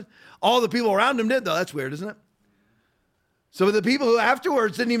get arrested. All the people around him did, though. That's weird, isn't it? So the people who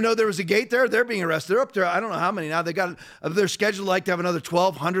afterwards didn't even know there was a gate there, they're being arrested. They're up there, I don't know how many now. They're scheduled to have another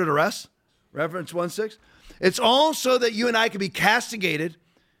 1,200 arrests. Reference 1-6. It's all so that you and I can be castigated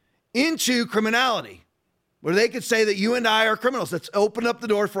into criminality, where they could say that you and I are criminals. Let's open up the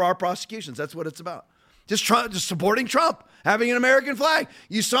door for our prosecutions. That's what it's about. Just supporting Trump, having an American flag.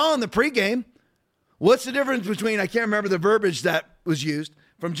 You saw in the pregame, what's the difference between, I can't remember the verbiage that was used,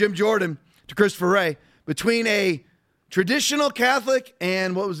 from Jim Jordan to Christopher Wray, between a traditional Catholic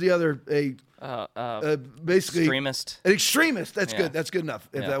and what was the other, basically extremist. An extremist. That's good. That's good enough.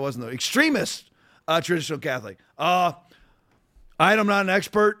 If that wasn't the extremist traditional Catholic. I'm not an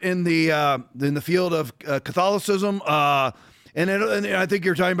expert in the field of Catholicism, and I think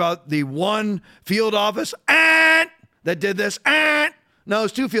you're talking about the one field office that did this. No,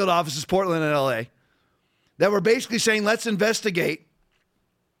 it's two field offices, Portland and LA, that were basically saying, let's investigate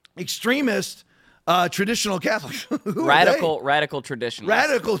extremist traditional Catholics. Radical traditionalists.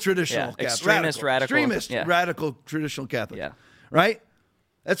 Radical traditional Catholics. Extremist radical traditional Catholics. Yeah. Right?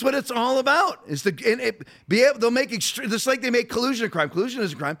 That's what it's all about. They'll make just like they make collusion a crime. Collusion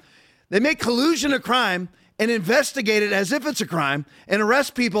is a crime. They make collusion a crime and investigate it as if it's a crime and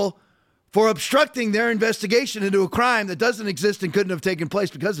arrest people for obstructing their investigation into a crime that doesn't exist and couldn't have taken place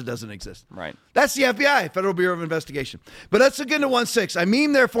because it doesn't exist. Right. That's the FBI, Federal Bureau of Investigation. But let's look into 1-6. I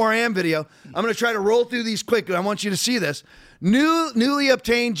meme therefore I am video. I'm going to try to roll through these quick, and I want you to see this. Newly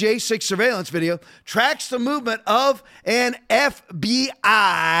obtained J6 surveillance video tracks the movement of an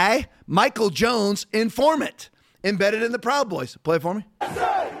FBI Michael Jones informant embedded in the Proud Boys. Play it for me.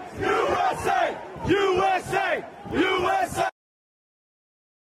 USA! USA! USA!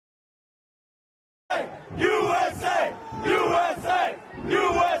 USA! USA!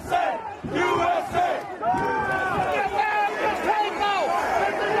 USA! USA!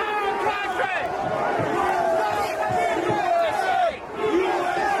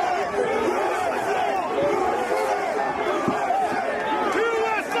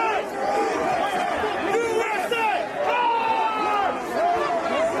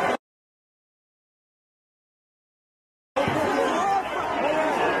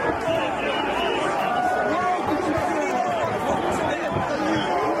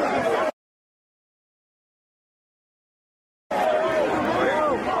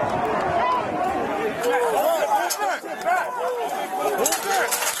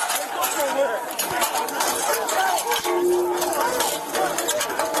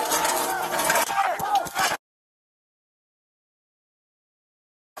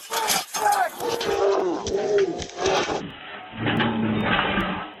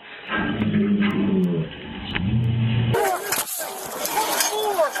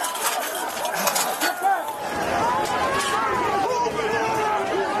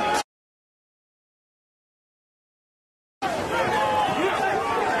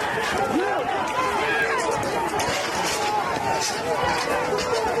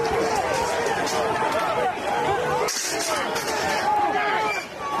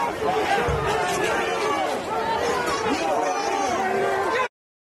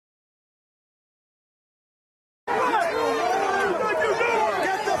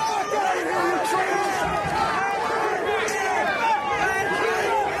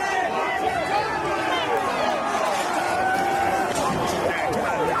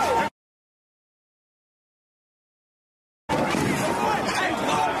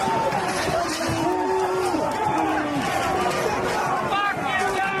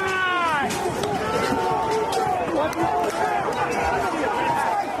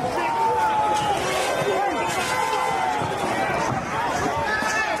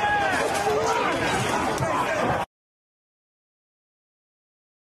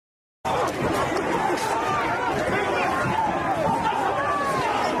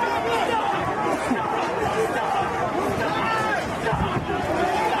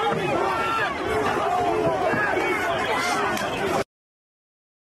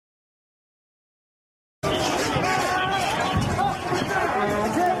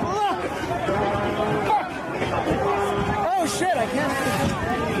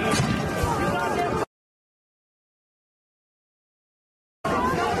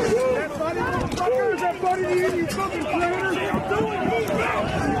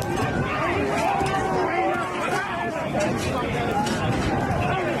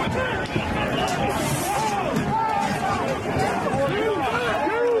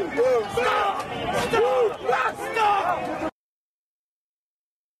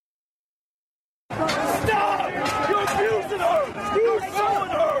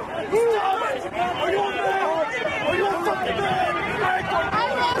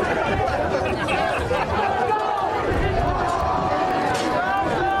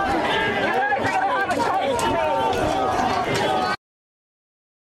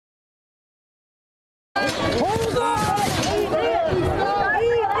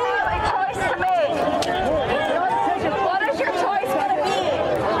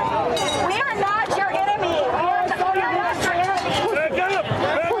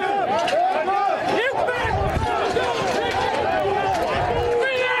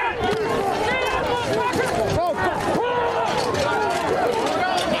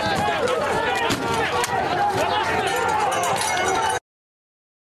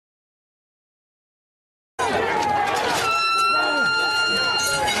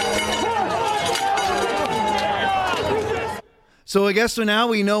 So I guess now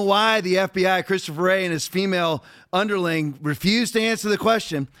we know why the FBI, Christopher Wray and his female underling, refused to answer the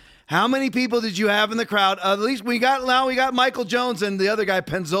question. How many people did you have in the crowd? At least we got Michael Jones and the other guy,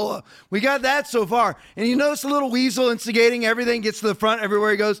 Penzola. We got that so far. And you notice the little weasel instigating everything, gets to the front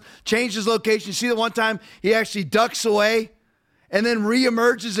everywhere he goes, changes location. You see the one time he actually ducks away and then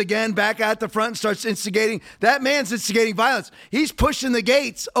reemerges again back at the front and starts instigating. That man's instigating violence. He's pushing the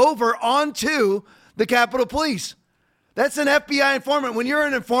gates over onto the Capitol Police. That's an FBI informant. When you're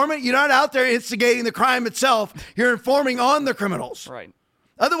an informant, you're not out there instigating the crime itself. You're informing on the criminals. Right.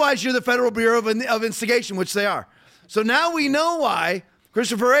 Otherwise, you're the Federal Bureau of Instigation, which they are. So now we know why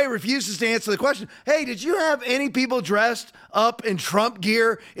Christopher Wray refuses to answer the question. Hey, did you have any people dressed up in Trump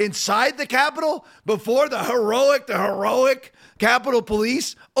gear inside the Capitol before the heroic Capitol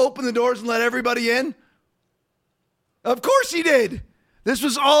Police opened the doors and let everybody in? Of course he did. This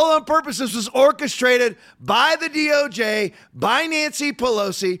was all on purpose. This was orchestrated by the DOJ, by Nancy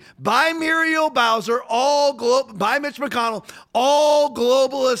Pelosi, by Muriel Bowser, by Mitch McConnell, all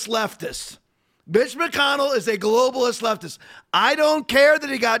globalist leftists. Mitch McConnell is a globalist leftist. I don't care that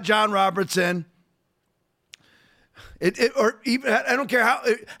he got John Roberts in. I don't care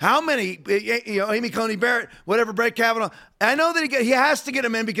how many, Amy Coney Barrett, whatever, Brett Kavanaugh. I know that he has to get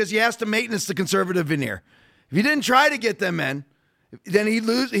them in because he has to maintenance the conservative veneer. If he didn't try to get them in, then he'd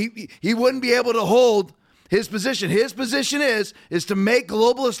lose. He wouldn't be able to hold his position. His position is to make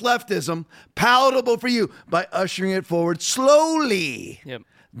globalist leftism palatable for you by ushering it forward slowly. Yep.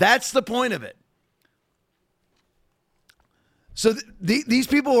 That's the point of it. So these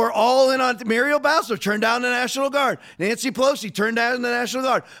people were all in on Muriel Bowser, turned down the National Guard. Nancy Pelosi turned down the National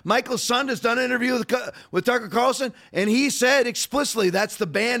Guard. Michael Sund has done an interview with Tucker Carlson, and he said explicitly that's the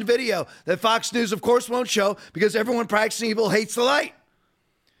banned video that Fox News, of course, won't show because everyone practicing evil hates the light.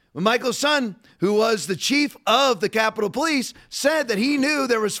 But Michael Sund, who was the chief of the Capitol Police, said that he knew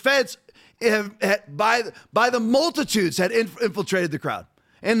there was feds by the multitudes had infiltrated the crowd.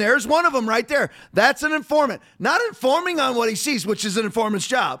 And there's one of them right there. That's an informant. Not informing on what he sees, which is an informant's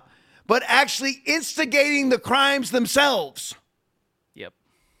job, but actually instigating the crimes themselves. Yep.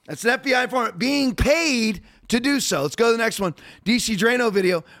 That's an FBI informant being paid to do so. Let's go to the next one. DC Drano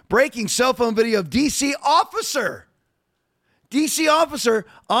video. Breaking cell phone video of DC officer. DC officer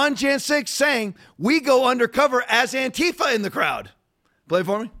on Jan 6 saying, we go undercover as Antifa in the crowd. Play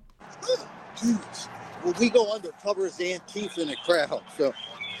for me. Well, we go undercover as Antifa in the crowd. So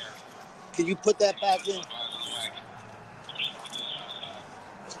can you put that back in?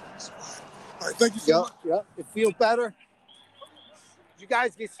 All right, thank you so much. Yep. It feels better. Did you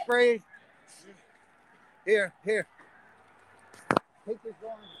guys get sprayed? Here. Take this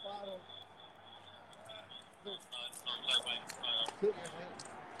orange bottle. Hit your hand.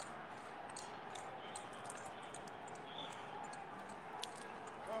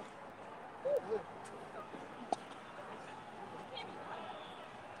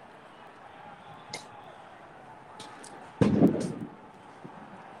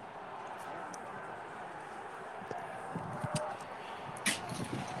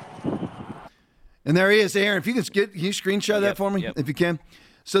 And there he is, Aaron. If you can you screenshot that for me, if you can.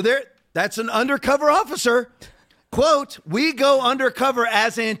 So that's an undercover officer. Quote, we go undercover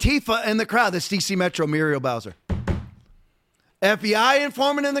as Antifa in the crowd. That's DC Metro, Muriel Bowser. FBI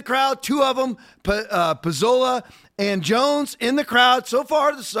informant in the crowd, two of them, Pizzola and Jones in the crowd. So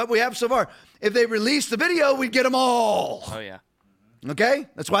far, this is what we have so far. If they release the video, we'd get them all. Oh, yeah. Okay?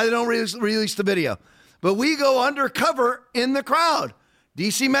 That's why they don't release the video. But we go undercover in the crowd.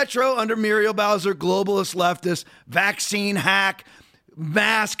 DC Metro under Muriel Bowser, globalist leftist, vaccine hack,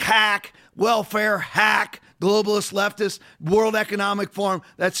 mask hack, welfare hack, globalist leftist, World Economic Forum.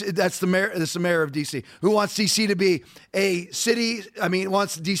 That's the mayor of DC, who wants DC to be a city.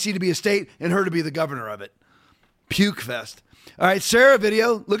 Wants DC to be a state and her to be the governor of it. Puke fest. All right, Sarah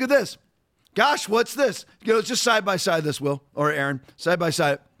video. Look at this. Gosh, what's this? Just side by side this, Will or Aaron, side by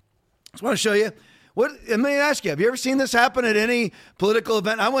side. Just want to show you. Let me ask you, have you ever seen this happen at any political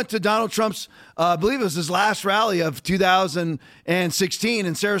event? I went to Donald Trump's, I believe it was his last rally of 2016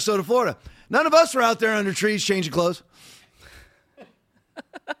 in Sarasota, Florida. None of us were out there under trees changing clothes.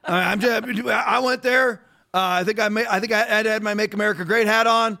 I went there. I think I had my Make America Great hat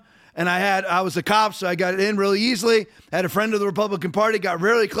on, and I was a cop, so I got in really easily. Had a friend of the Republican Party, got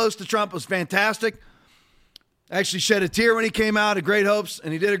really close to Trump. It was fantastic. I actually shed a tear when he came out, had great hopes,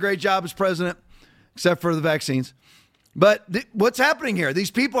 and he did a great job as president. Except for the vaccines. But what's happening here?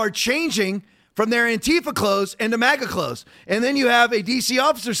 These people are changing from their Antifa clothes into MAGA clothes. And then you have a DC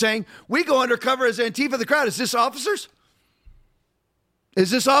officer saying, we go undercover as Antifa in the crowd. Is this officers?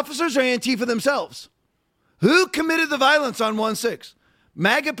 Is this officers or Antifa themselves? Who committed the violence on 1/6?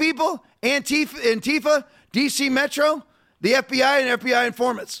 MAGA people, Antifa, DC Metro, the FBI, and FBI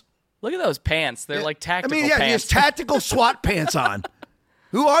informants. Look at those pants. They're like tactical he pants. has tactical SWAT pants on.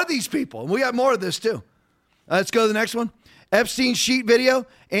 Who are these people? We got more of this, too. Let's go to the next one. Epstein sheet video.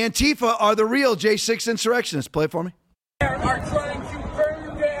 Antifa are the real J6 insurrectionists. Play it for me. Are trying to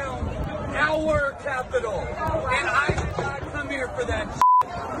burn down our Capitol. And I did not come here for that.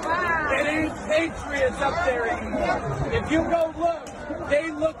 It ain't patriots up there anymore. If you go look,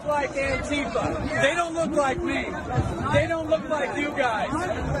 they look like Antifa. They don't look like me. They don't look like you guys.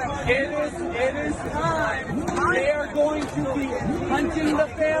 It is time. They are going to be hunting the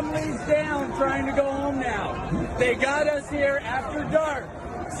families down, trying to go home now. They got us here after dark.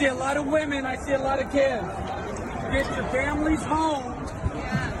 I see a lot of women. I see a lot of kids. Get your families home.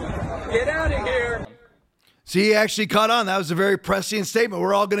 Get out of here. See, he actually caught on. That was a very prescient statement.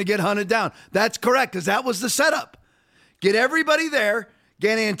 We're all going to get hunted down. That's correct, because that was the setup. Get everybody there.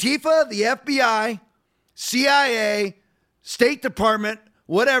 Get Antifa, the FBI, CIA, State Department,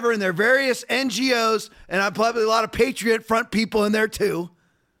 whatever, and their various NGOs, and I'm probably a lot of Patriot Front people in there too,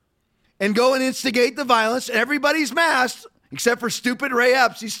 and go and instigate the violence. Everybody's masked, except for stupid Ray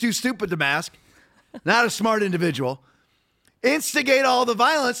Epps. He's too stupid to mask. Not a smart individual. Instigate all the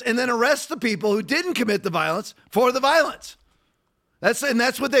violence and then arrest the people who didn't commit the violence for the violence.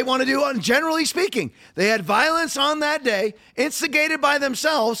 That's what they want to do. Generally speaking, they had violence on that day, instigated by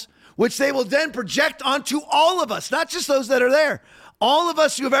themselves, which they will then project onto all of us, not just those that are there. All of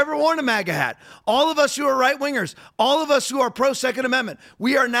us who have ever worn a MAGA hat, all of us who are right-wingers, all of us who are pro-Second Amendment,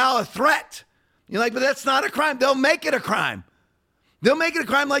 we are now a threat. You're like, but that's not a crime. They'll make it a crime. They'll make it a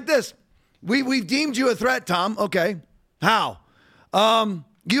crime like this. We've deemed you a threat, Tom. Okay. How?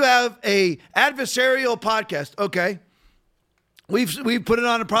 You have a adversarial podcast. Okay. We've put it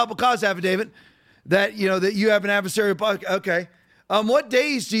on a probable cause affidavit that you have an adversarial podcast. Okay. What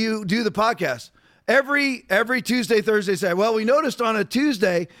days do you do the podcast? Every Tuesday, Thursday, Saturday. Well, we noticed on a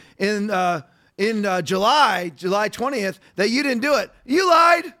Tuesday in July 20th that you didn't do it. You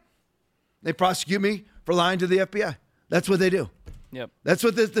lied. They prosecute me for lying to the FBI. That's what they do. Yep. That's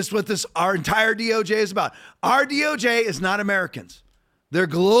what our entire DOJ is about. Our DOJ is not Americans. They're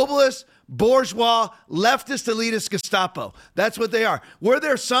globalists, bourgeois, leftist, elitist Gestapo. That's what they are. Were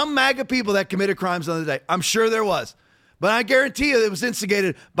there some MAGA people that committed crimes on the day? I'm sure there was. But I guarantee you it was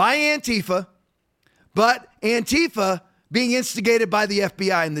instigated by Antifa, but Antifa being instigated by the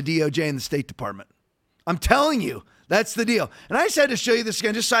FBI and the DOJ and the State Department. I'm telling you, that's the deal. And I just had to show you this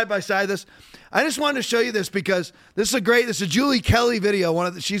again, just side by side this. I just wanted to show you this because this is a Julie Kelly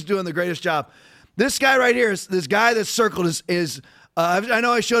video. She's doing the greatest job. This guy right here, this guy that's circled is I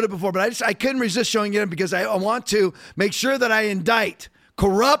know I showed it before, but I couldn't resist showing it because I want to make sure that I indict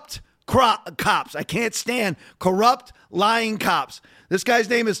corrupt cops. I can't stand corrupt, lying cops. This guy's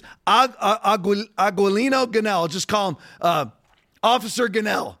name is Aguilino Ganell. I'll just call him Officer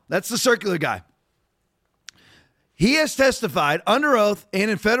Ganell. That's the circular guy. He has testified under oath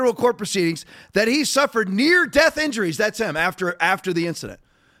and in federal court proceedings that he suffered near-death injuries. That's him after the incident.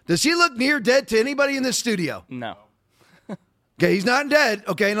 Does he look near dead to anybody in this studio? No. Okay, he's not dead.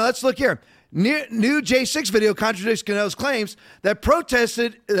 Okay, now let's look here. New J6 video contradicts Ganell's claims that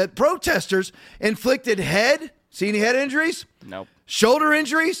protesters inflicted see any head injuries? Nope. Shoulder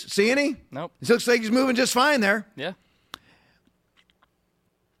injuries? See any? Nope. It looks like he's moving just fine there. Yeah.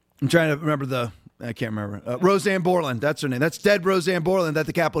 I'm trying to remember I can't remember. Roseanne Borland, that's her name. That's dead Roseanne Borland that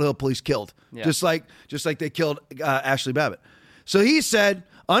the Capitol Hill police killed. Yeah. Just like they killed Ashley Babbitt. So he said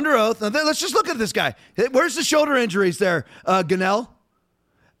under oath, now let's just look at this guy. Where's the shoulder injuries there, Ganell?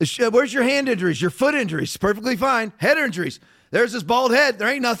 Where's your hand injuries, your foot injuries? Perfectly fine. Head injuries. There's his bald head. There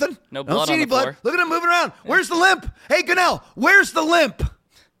ain't nothing. No blood. Don't see any blood. Look at him moving around. Where's the limp? Hey, Ganell, where's the limp?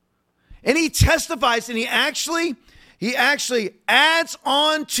 And he testifies, and he actually adds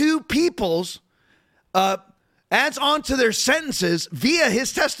on to their sentences via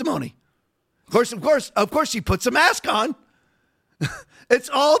his testimony. Of course, he puts a mask on. It's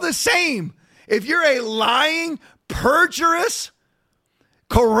all the same. If you're a lying, perjurous,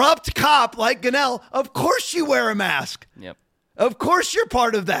 corrupt cop like Ganell, of course you wear a mask. Yep. Of course you're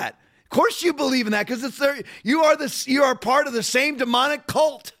part of that. Of course you believe in that because you are part of the same demonic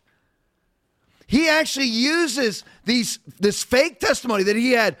cult. He actually uses this fake testimony that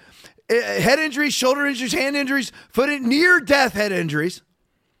he had head injuries, shoulder injuries, hand injuries, near-death head injuries.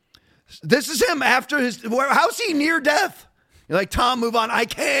 This is him after how's he near death? You're like, Tom, move on. I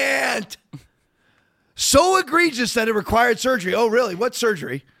can't. So egregious that it required surgery. Oh, really? What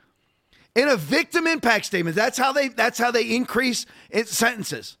surgery? In a victim impact statement. That's how they increase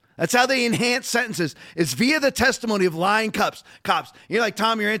sentences. That's how they enhance sentences. It's via the testimony of lying cops. You're like,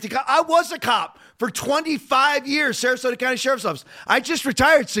 Tom, you're anti-cop. I was a cop for 25 years, Sarasota County Sheriff's Office. I just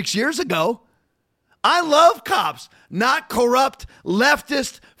retired 6 years ago. I love cops, not corrupt,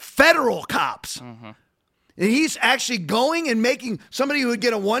 leftist, federal cops. Mm-hmm. And he's actually going and making somebody who would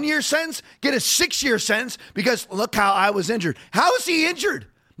get a 1-year sentence get a 6-year sentence because look how I was injured. How is he injured?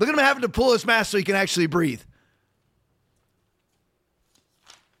 Look at him having to pull his mask so he can actually breathe.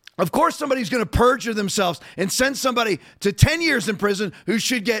 Of course, somebody's going to perjure themselves and send somebody to 10 years in prison who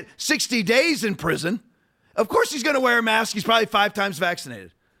should get 60 days in prison. Of course, he's going to wear a mask. He's probably 5 times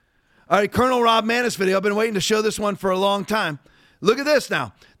vaccinated. All right, Colonel Rob Maness video. I've been waiting to show this one for a long time. Look at this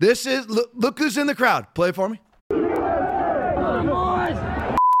now. This is, look who's in the crowd. Play it for me. Go,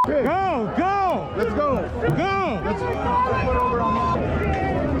 go. Let's go. Go. Let's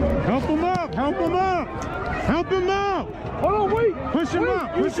help him up. Help him up. Help him up. Hold on, wait. Push him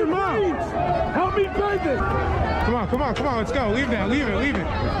up. Push him up. Help me bend it. Come on, come on, come on. Let's go. Leave that. Leave it. Leave it.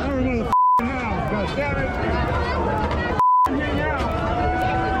 I don't know the now. God damn it.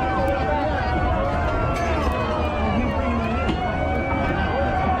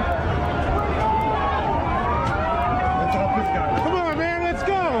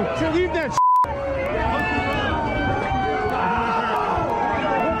 Leave that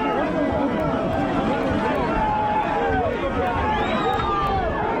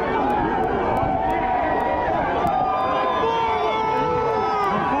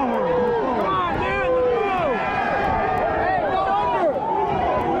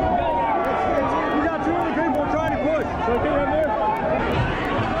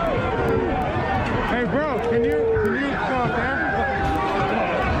Hey bro, can you stop there?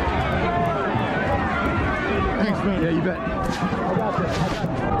 Yeah, you bet. I got this.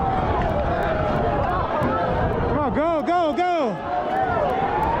 Come on, go, go, go.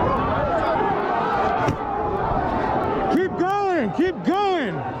 Keep going, keep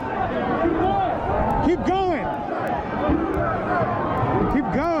going. Keep going. Keep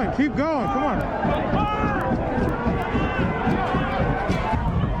going, keep going. Come on.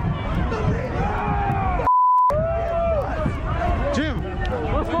 Jim,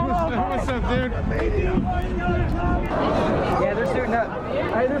 what's up, dude? Yeah, they're suiting up.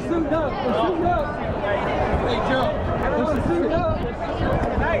 Hey, they're suiting up. They're suiting up. Hey, Joe. Everyone's suiting up.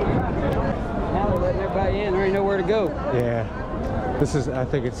 Hey. Now they're letting everybody in. There ain't nowhere to go. Yeah. This is, I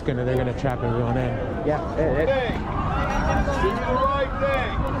think it's gonna, they're gonna trap everyone in. Yeah. Hey. Do the right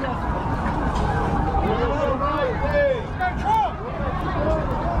thing. Do the right thing. Trump.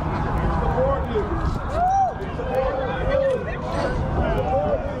 Support you. Support us. Support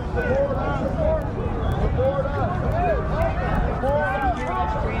us. Support us.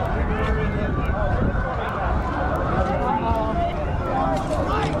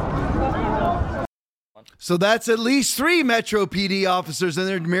 So that's at least 3 Metro PD officers in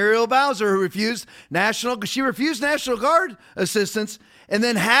there. Muriel Bowser, who refused National Guard assistance and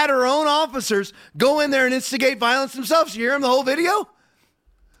then had her own officers go in there and instigate violence themselves. You hear him the whole video?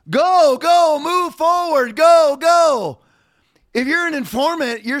 Go, go, move forward, go, go. If you're an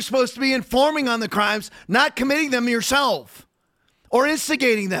informant, you're supposed to be informing on the crimes, not committing them yourself or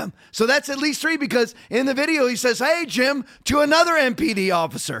instigating them. So that's at least 3 because in the video he says, hey, Jim, to another MPD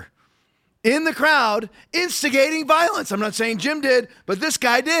officer in the crowd instigating violence. I'm not saying Jim did, but this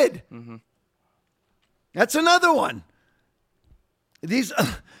guy did. Mm-hmm. That's another one. It's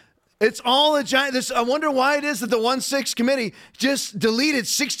all a giant. I wonder why it is that the 1-6 committee just deleted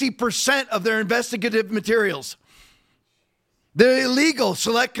 60% of their investigative materials. The illegal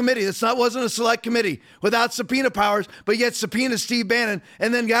select committee. Wasn't a select committee without subpoena powers, but yet subpoenaed Steve Bannon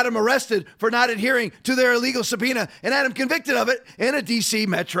and then got him arrested for not adhering to their illegal subpoena and had him convicted of it in a D.C.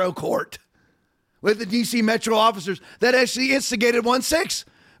 Metro court with the D.C. Metro officers that actually instigated 1-6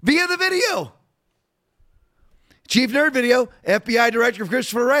 via the video. Chief Nerd video, FBI Director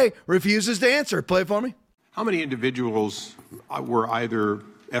Christopher Wray refuses to answer. Play it for me. How many individuals were either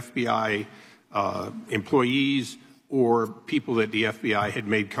FBI employees or people that the FBI had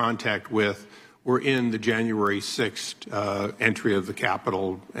made contact with were in the January 6th entry of the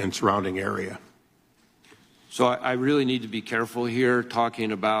Capitol and surrounding area? So I really need to be careful here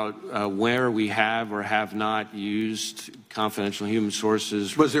talking about where we have or have not used confidential human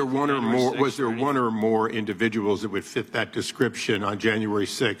sources. Was there one or more? Was there one or more individuals that would fit that description on January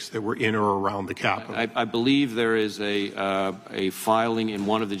 6th that were in or around the Capitol? I believe there is a filing in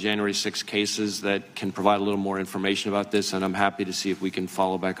one of the January 6 cases that can provide a little more information about this, and I'm happy to see if we can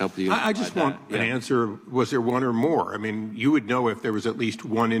follow back up with you. I just want an answer. Was there one or more? I mean, you would know if there was at least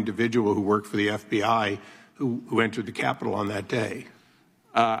one individual who worked for the FBI who entered the Capitol on that day.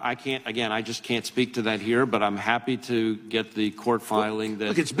 I just can't speak to that here, but I'm happy to get the court filing.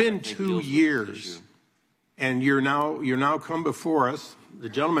 Look, it's been 2 years, and you're now come before us. The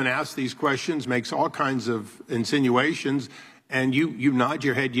gentleman asks these questions, makes all kinds of insinuations, and you nod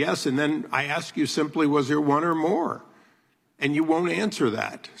your head yes, and then I ask you simply, was there one or more? And you won't answer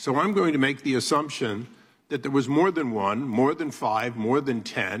that. So I'm going to make the assumption that there was more than one, more than 5, more than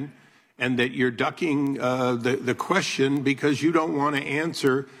 10, and that you're ducking the question because you don't want to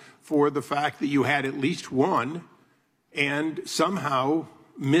answer for the fact that you had at least one and somehow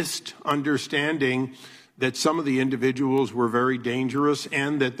missed understanding that some of the individuals were very dangerous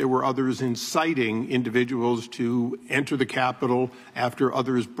and that there were others inciting individuals to enter the Capitol after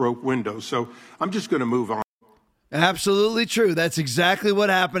others broke windows. So I'm just going to move on. Absolutely true. That's exactly what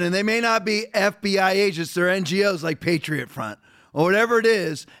happened. And they may not be FBI agents. They're NGOs like Patriot Front or whatever it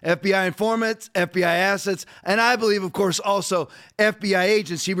is, FBI informants, FBI assets, and I believe, of course, also FBI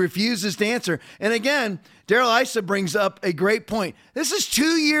agents. He refuses to answer. And again, Daryl Issa brings up a great point. This is 2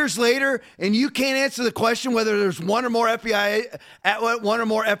 years later, and you can't answer the question whether there's one or more FBI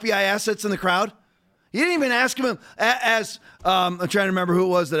assets in the crowd. You didn't even ask him I'm trying to remember who it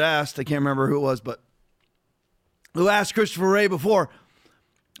was that asked. I can't remember who it was, but who asked Christopher Wray before.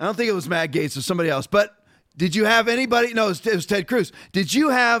 I don't think it was Matt Gaetz or somebody else, but did you have anybody? No, it was Ted Cruz. Did you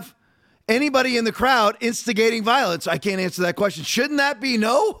have anybody in the crowd instigating violence? I can't answer that question. Shouldn't that be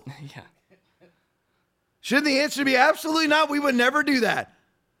no? Yeah. Shouldn't the answer be absolutely not? We would never do that.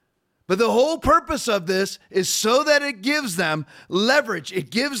 But the whole purpose of this is so that it gives them leverage. It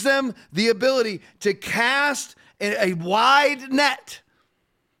gives them the ability to cast a wide net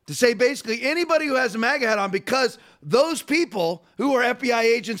to say basically anybody who has a MAGA hat on, because those people who are FBI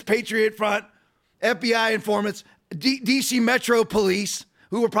agents, Patriot Front, FBI informants, DC Metro Police,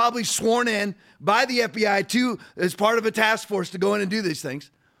 who were probably sworn in by the FBI as part of a task force to go in and do these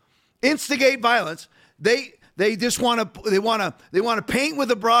things, instigate violence. They just want to paint with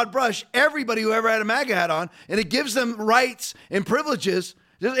a broad brush everybody who ever had a MAGA hat on, and it gives them rights and privileges.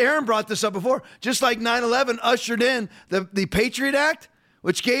 Aaron brought this up before. Just like 9/11 ushered in the Patriot Act,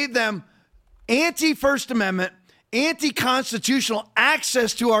 which gave them anti-First Amendment, anti-constitutional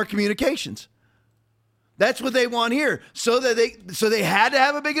access to our communications. That's what they want here. So they had to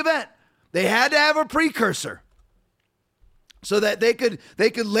have a big event. They had to have a precursor so that they could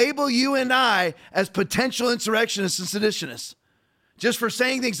label you and I as potential insurrectionists and seditionists just for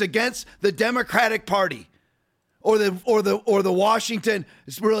saying things against the Democratic Party or the Washington,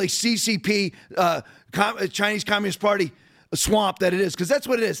 it's really CCP, Chinese Communist Party swamp that it is, because that's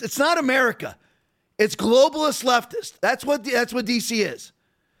what it is. It's not America. It's globalist leftist. That's what DC is.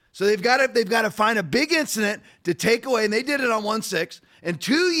 So they've got to find a big incident to take away, and they did it on 1/6. And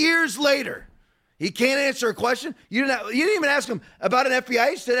 2 years later, he can't answer a question. You didn't even ask him about an FBI.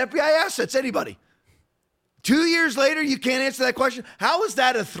 He said FBI assets. Anybody? 2 years later, you can't answer that question. How is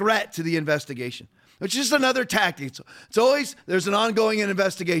that a threat to the investigation? It's just another tactic. It's always there's an ongoing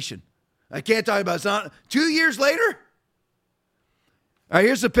investigation. I can't talk about it. It's not 2 years later. All right,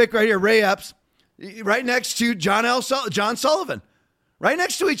 here's the pic right here. Ray Epps, right next to John Sullivan. Right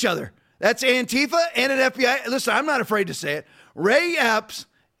next to each other. That's Antifa and an FBI. Listen, I'm not afraid to say it. Ray Epps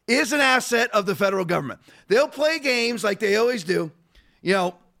is an asset of the federal government. They'll play games like they always do. You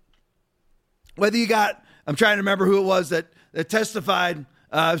know, whether you got, I'm trying to remember who it was that testified.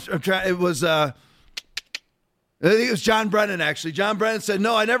 I think it was John Brennan, actually. John Brennan said,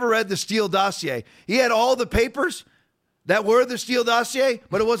 no, I never read the Steele dossier. He had all the papers that were the Steele dossier,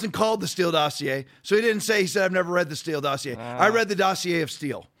 but it wasn't called the Steele dossier. So he didn't say, he said, I've never read the Steele dossier. I read the dossier of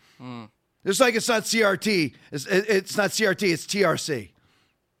Steele. Just like it's not CRT. It's not CRT, it's TRC.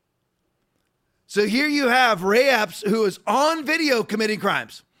 So here you have Ray Epps, who is on video committing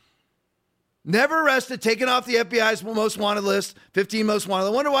crimes. Never arrested, taken off the FBI's most wanted list, 15 most wanted. I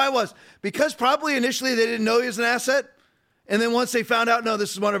wonder why it was. Because probably initially they didn't know he was an asset. And then once they found out, no,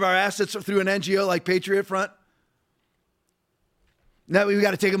 this is one of our assets through an NGO like Patriot Front. Now we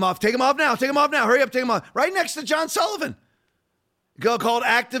got to take him off. Take him off now. Take him off now. Hurry up. Take him off. Right next to John Sullivan, called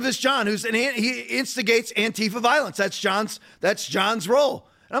Activist John, he instigates Antifa violence. That's John's role.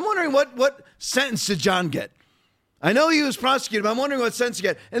 And I'm wondering what sentence did John get? I know he was prosecuted, but I'm wondering what sentence he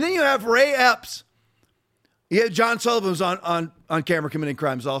get. And then you have Ray Epps. Yeah, John Sullivan was on camera committing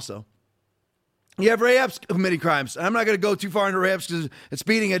crimes also. You have Ray Epps committing crimes. I'm not going to go too far into Ray Epps because it's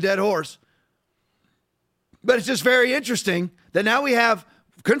beating a dead horse. But it's just very interesting that now we have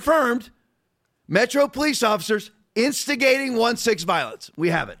confirmed Metro police officers instigating 1/6 violence. We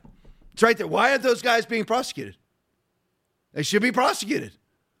have it. It's right there. Why aren't those guys being prosecuted? They should be prosecuted.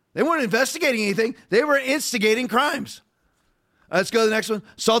 They weren't investigating anything. They were instigating crimes. Let's go to the next one.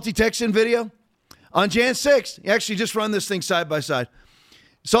 Salty Texan video. On Jan 6th, actually just run this thing side by side.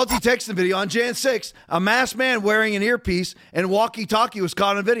 Salty Texan video on Jan 6th, a masked man wearing an earpiece and walkie-talkie was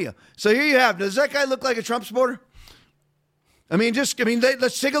caught on video. So here you have, does that guy look like a Trump supporter? Let's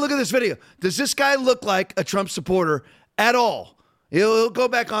take a look at this video. Does this guy look like a Trump supporter at all? He'll go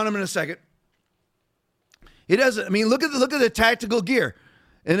back on him in a second. He doesn't. Look at the tactical gear.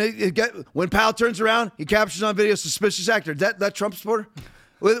 And when Powell turns around, he captures on video suspicious actor. That Trump supporter?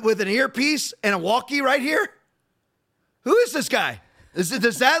 With an earpiece and a walkie right here? Who is this guy?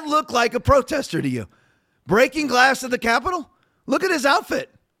 Does that look like a protester to you? Breaking glass at the Capitol? Look at his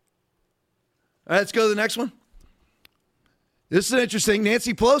outfit. All right, let's go to the next one. This is interesting.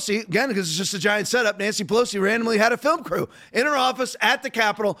 Nancy Pelosi, again, because it's just a giant setup, Nancy Pelosi randomly had a film crew in her office at the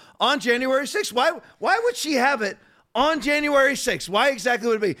Capitol on January 6th. Why would she have it on January 6th? Why exactly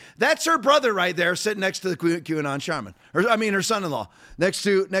would it be? That's her brother right there sitting next to the QAnon shaman. Her son-in-law next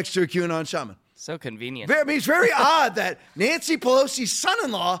to a QAnon shaman. So convenient. It's very odd that Nancy Pelosi's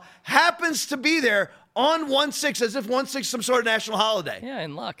son-in-law happens to be there on 1/6, as if 1/6 is some sort of national holiday. Yeah,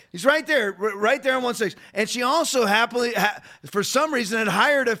 in luck. He's right there on 1/6. And she also happily, for some reason, had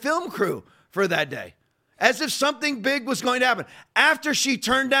hired a film crew for that day, as if something big was going to happen, after she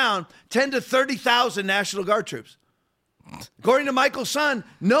turned down 10 to 30,000 National Guard troops. According to Michael's son,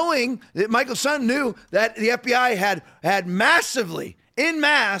 knew that the FBI had massively, en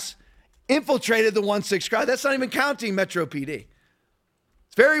masse, infiltrated the 1/6 crowd. That's not even counting Metro PD.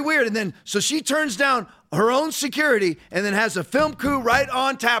 It's very weird. And then, so she turns down her own security and then has a film crew right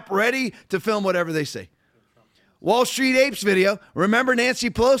on tap, ready to film whatever they say. Wall Street Apes video. Remember Nancy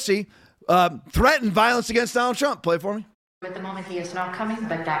Pelosi threatened violence against Donald Trump. Play it for me. At the moment, he is not coming,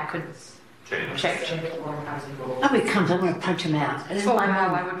 but that could change. Oh, he comes, I'm going to punch him out. This is my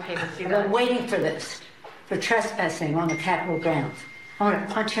mom. I would pay the fee. I've been waiting for this, for trespassing on the Capitol grounds. I'm going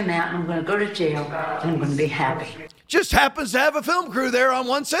to punch him out, and I'm going to go to jail, and I'm going to be happy. Just happens to have a film crew there on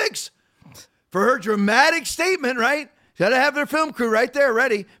 1/6 for her dramatic statement, right? She's got to have their film crew right there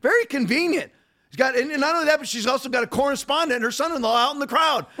ready. Very convenient. And not only that, but she's also got a correspondent and her son-in-law out in the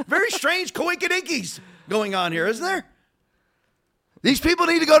crowd. Very strange coinkydinkies going on here, isn't there? These people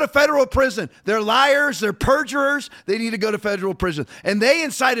need to go to federal prison. They're liars. They're perjurers. They need to go to federal prison. And they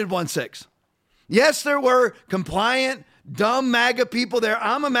incited 1/6. Yes, there were compliant, dumb MAGA people there.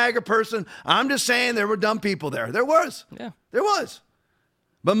 I'm a MAGA person. I'm just saying there were dumb people there. There was. Yeah. There was.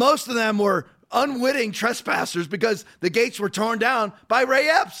 But most of them were unwitting trespassers because the gates were torn down by Ray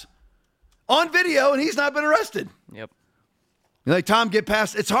Epps on video, and he's not been arrested. Yep. You're like, Tom, get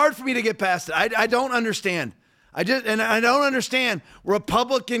past it. It's hard for me to get past it. I don't understand. I don't understand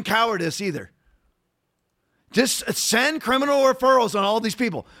Republican cowardice either. Just send criminal referrals on all these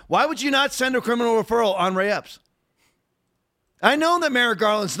people. Why would you not send a criminal referral on Ray Epps? I know that Merrick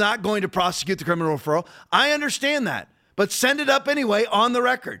Garland's not going to prosecute the criminal referral. I understand that. But send it up anyway on the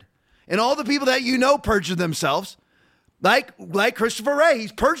record. And all the people that you know perjured themselves, like Christopher Wray,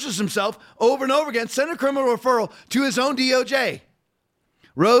 he's perjured himself over and over again. Send a criminal referral to his own DOJ.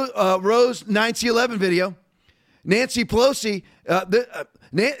 Rose 9C11 video. Nancy Pelosi,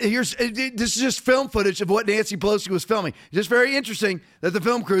 this is just film footage of what Nancy Pelosi was filming. Just very interesting that the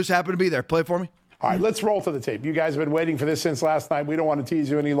film crews happen to be there. Play it for me. All right, let's roll to the tape. You guys have been waiting for this since last night. We don't want to tease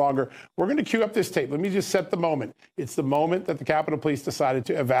you any longer. We're going to cue up this tape. Let me just set the moment. It's the moment that the Capitol Police decided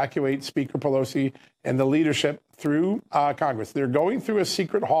to evacuate Speaker Pelosi and the leadership through Congress. They're going through a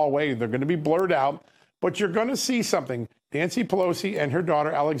secret hallway. They're going to be blurred out, but you're going to see something. Nancy Pelosi and her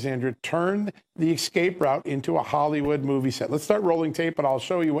daughter, Alexandra, turned the escape route into a Hollywood movie set. Let's start rolling tape, and I'll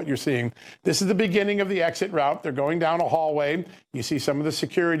show you what you're seeing. This is the beginning of the exit route. They're going down a hallway. You see some of the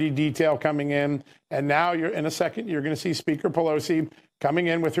security detail coming in, and now in a second, you're going to see Speaker Pelosi coming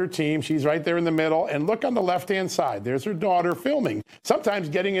in with her team. She's right there in the middle, and look on the left-hand side. There's her daughter filming, sometimes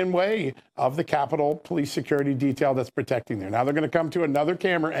getting in way of the Capitol Police security detail that's protecting there. Now they're going to come to another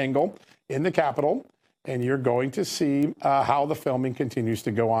camera angle in the Capitol, and you're going to see how the filming continues to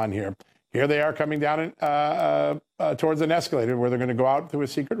go on here. Here they are coming down towards an escalator where they're going to go out through a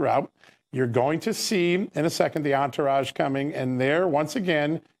secret route. You're going to see in a second the entourage coming, and there, once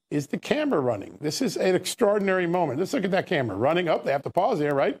again, is the camera running. This is an extraordinary moment. Let's look at that camera running up. They have to pause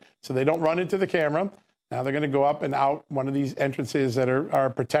there, right? So they don't run into the camera. Now they're going to go up and out one of these entrances that are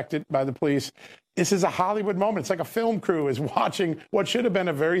protected by the police. This is a Hollywood moment. It's like a film crew is watching what should have been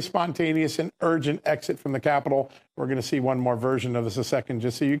a very spontaneous and urgent exit from the Capitol. We're going to see one more version of this a second,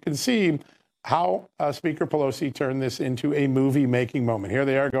 just so you can see how Speaker Pelosi turned this into a movie-making moment. Here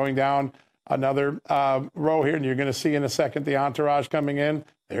they are going down another row here, and you're going to see in a second the entourage coming in.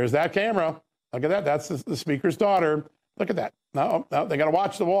 There's that camera. Look at that. That's the Speaker's daughter. Look at that. No, they got to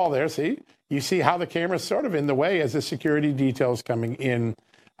watch the wall there. See? You see how the camera's sort of in the way as the security detail's coming in.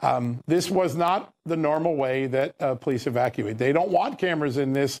 This was not the normal way that police evacuate. They don't want cameras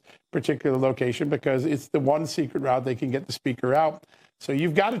in this particular location because it's the one secret route they can get the speaker out. So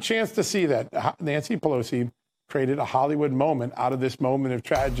you've got a chance to see that. Nancy Pelosi created a Hollywood moment out of this moment of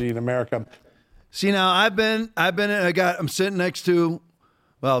tragedy in America. See, now I'm sitting next to,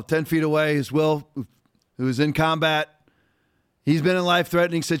 10 feet away is Will, who's in combat. He's been in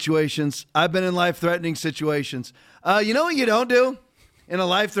life-threatening situations. I've been in life-threatening situations. You know what you don't do in a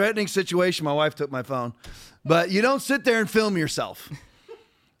life-threatening situation? My wife took my phone. But you don't sit there and film yourself.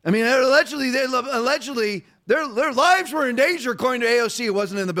 I mean, allegedly, their lives were in danger, according to AOC, who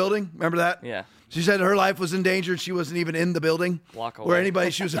wasn't in the building. Remember that? Yeah. She said her life was in danger. She wasn't even in the building. Block away. Where anybody,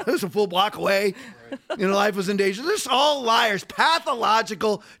 it was a full block away. Right. Life was in danger. They're just all liars.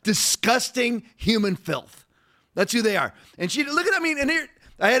 Pathological, disgusting human filth. That's who they are. And and here,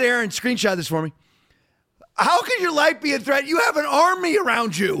 I had Aaron screenshot this for me. How could your life be a threat? You have an army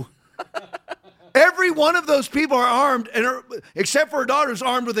around you. Every one of those people are armed, except for her daughter's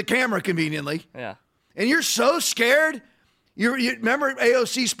armed with a camera, conveniently. Yeah. And you're so scared. You remember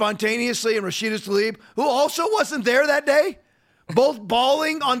AOC spontaneously and Rashida Tlaib, who also wasn't there that day, both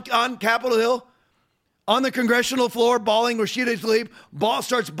bawling on Capitol Hill, on the congressional floor, bawling. Rashida Tlaib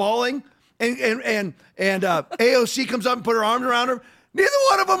starts bawling, and AOC comes up and put her arms around her. Neither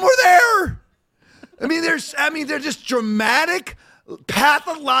one of them were there. They're just dramatic,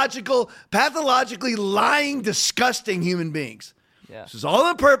 pathologically lying, disgusting human beings. Yeah. This is all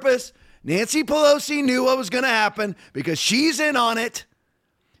on purpose. Nancy Pelosi knew what was going to happen because she's in on it,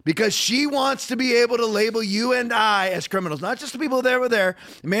 because she wants to be able to label you and I as criminals, not just the people that were there.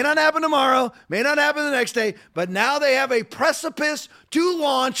 It may not happen tomorrow, may not happen the next day, but now they have a precipice to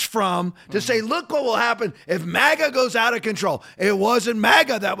launch from to say, look what will happen if MAGA goes out of control. It wasn't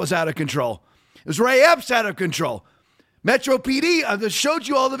MAGA that was out of control. It was Ray Epps out of control. Metro PD, I just showed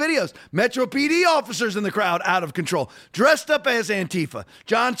you all the videos. Metro PD officers in the crowd out of control, dressed up as Antifa.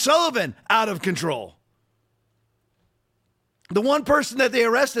 John Sullivan out of control. The one person that they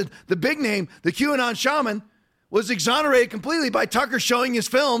arrested, the big name, the QAnon shaman, was exonerated completely by Tucker showing his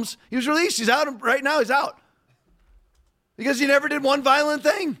films. He was released. He's out right now. He's out. Because he never did one violent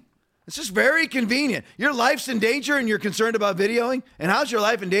thing. It's just very convenient. Your life's in danger and you're concerned about videoing? And how's your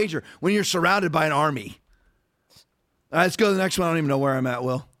life in danger when you're surrounded by an army? All right, let's go to the next one. I don't even know where I'm at,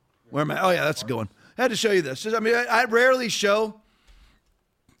 Will. Where am I? Oh, yeah, that's a good one. I had to show you this. I rarely show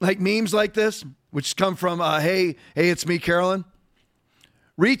memes like this, which come from, hey, it's me, Carolyn.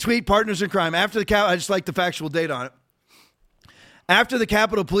 Retweet Partners in Crime. I just like the factual date on it. After the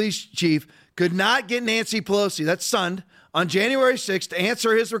Capitol Police Chief could not get Nancy Pelosi, that's Sund, on January 6th to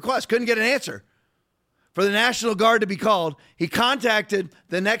answer his request, couldn't get an answer for the National Guard to be called, he contacted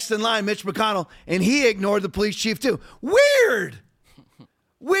the next in line, Mitch McConnell, and he ignored the police chief too. Weird.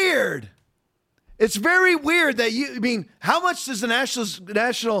 It's very weird that how much does the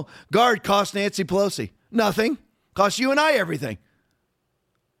National Guard cost Nancy Pelosi? Nothing. Costs you and I everything.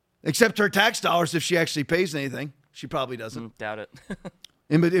 Except her tax dollars if she actually pays anything. She probably doesn't. Doubt it.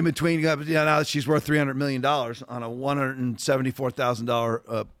 in between, now that she's worth $300 million on a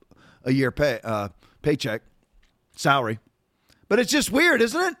 $174,000 a year paycheck, salary. But it's just weird,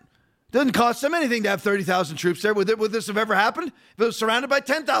 isn't it? Doesn't cost them anything to have 30,000 troops there. Would this have ever happened if it was surrounded by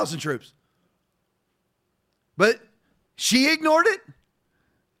 10,000 troops? But she ignored it.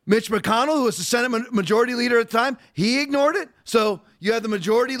 Mitch McConnell, who was the Senate majority leader at the time, he ignored it. So you have the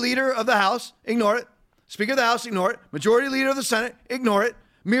majority leader of the House, ignore it. Speaker of the House, ignore it. Majority leader of the Senate, ignore it.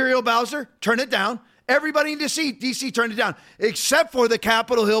 Muriel Bowser, turn it down. Everybody in D.C. turned it down, except for the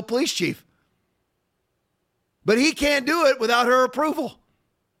Capitol Hill police chief. But he can't do it without her approval.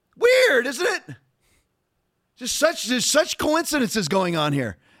 Weird, isn't it? There's such coincidences going on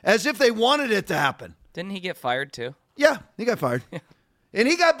here, as if they wanted it to happen. Didn't he get fired too? Yeah, he got fired. And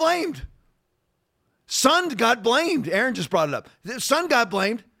he got blamed. Sund got blamed. Aaron just brought it up. Sund got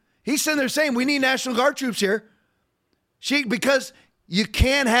blamed. He's sitting there saying, we need National Guard troops here. Because you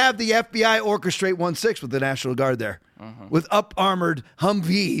can't have the FBI orchestrate 1-6 with the National Guard there, with up-armored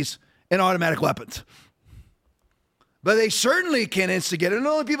Humvees and automatic weapons. But they certainly can instigate it. And the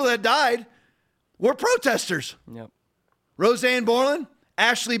only people that died were protesters. Yep. Roseanne Borland,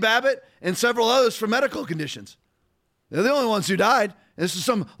 Ashley Babbitt, and several others for medical conditions. They're the only ones who died. This is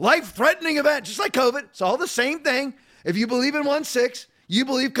some life-threatening event, just like COVID. It's all the same thing. If you believe in 1-6, you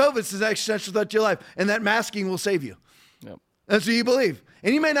believe COVID's an existential threat to your life, and that masking will save you. Yep. That's what you believe.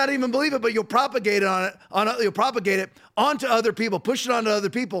 And you may not even believe it, but you'll propagate it you'll propagate it onto other people, push it onto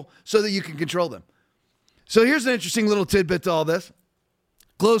other people so that you can control them. So here's an interesting little tidbit to all this.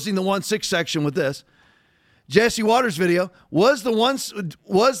 Closing the 1-6 section with this. Jesse Waters' video, was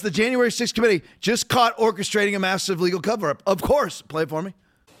the January 6th committee just caught orchestrating a massive legal cover-up? Of course. Play it for me.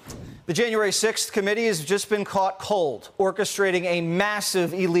 The January 6th committee has just been caught cold, orchestrating a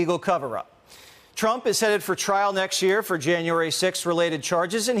massive illegal cover-up. Trump is headed for trial next year for January 6th related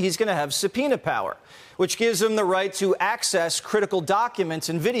charges, and he's going to have subpoena power, which gives him the right to access critical documents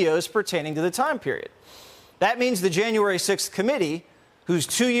and videos pertaining to the time period. That means the January 6th committee, whose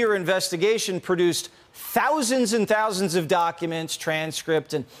 2-year investigation produced thousands and thousands of documents,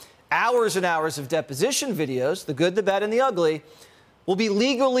 transcript, and hours of deposition videos, the good, the bad, and the ugly, will be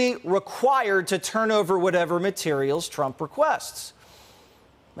legally required to turn over whatever materials Trump requests.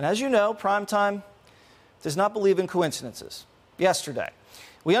 And as you know, Primetime does not believe in coincidences. Yesterday,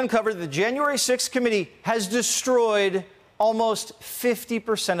 we uncovered that the January 6th committee has destroyed almost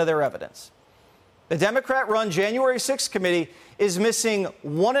 50% of their evidence. The Democrat-run January 6th committee is missing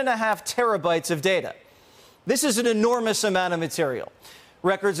 1.5 terabytes of data. This is an enormous amount of material.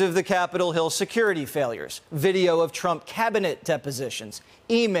 Records of the Capitol Hill security failures, video of Trump cabinet depositions,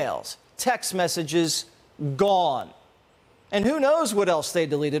 emails, text messages, gone. And who knows what else they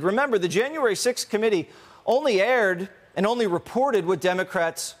deleted. Remember, the January 6th committee only aired and only reported what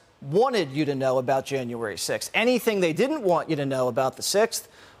Democrats wanted you to know about January 6th. Anything they didn't want you to know about the 6th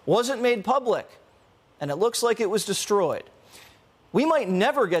wasn't made public, and it looks like it was destroyed. We might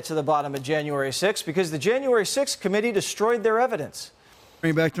never get to the bottom of January 6th because the January 6th committee destroyed their evidence.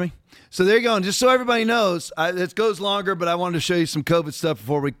 Bring it back to me. So there you go. And just so everybody knows, it goes longer, but I wanted to show you some COVID stuff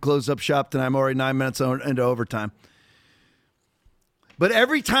before we close up shop tonight. I'm already 9 minutes into overtime. But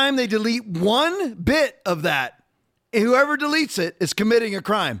every time they delete one bit of that, whoever deletes it is committing a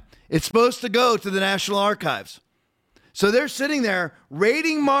crime. It's supposed to go to the National Archives. So they're sitting there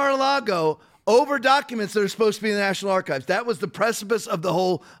raiding Mar-a-Lago over documents that are supposed to be in the National Archives. That was the precipice of the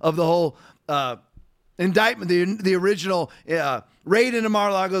whole indictment, the original raid into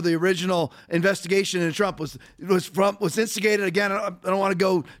Mar-a-Lago, the original investigation into Trump was instigated. Again, I don't want to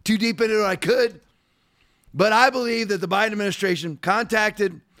go too deep into it. I could, but I believe that the Biden administration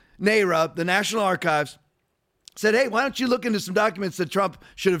contacted NARA, the National Archives, said, hey, why don't you look into some documents that Trump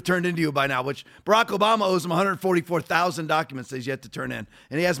should have turned into you by now, which Barack Obama owes him 144,000 documents that he's yet to turn in,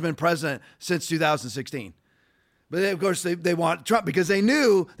 and he hasn't been president since 2016. But they, of course, they want Trump because they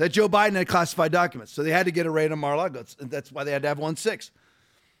knew that Joe Biden had classified documents. So they had to get a raid on Mar-a-Lago. That's why they had to have 1-6.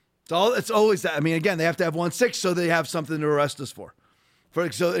 It's always that. I mean, again, they have to have 1-6 so they have something to arrest us for.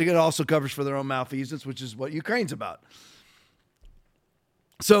 So it also covers for their own malfeasance, which is what Ukraine's about.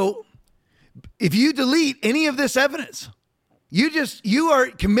 So if you delete any of this evidence, you are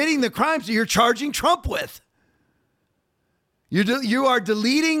committing the crimes that you're charging Trump with. You are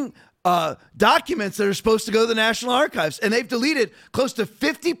deleting documents that are supposed to go to the National Archives, and they've deleted close to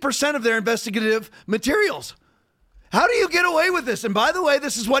 50% of their investigative materials. How do you get away with this? And by the way,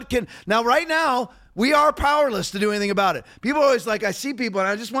 this is what now right now, we are powerless to do anything about it. People are always like, I see people and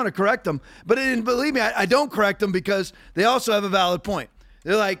I just want to correct them. But believe me, I don't correct them because they also have a valid point.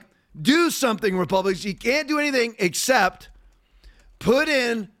 They're like, do something, Republicans. You can't do anything except put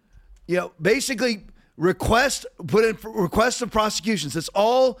in, basically requests of prosecutions. That's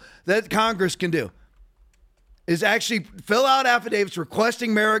all that Congress can do, is actually fill out affidavits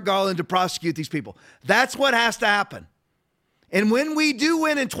requesting Merrick Garland to prosecute these people. That's what has to happen. And when we do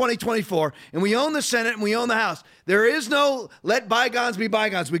win in 2024 and we own the Senate and we own the House, there is no let bygones be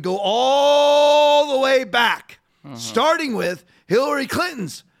bygones. We go all the way back, starting with Hillary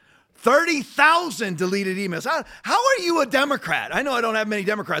Clinton's 30,000 deleted emails. How are you a Democrat? I know I don't have many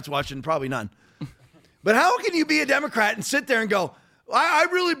Democrats watching, probably none. But how can you be a Democrat and sit there and go, I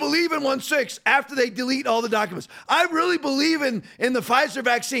really believe in 1-6 after they delete all the documents. I really believe in the Pfizer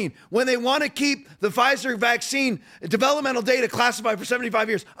vaccine when they want to keep the Pfizer vaccine developmental data classified for 75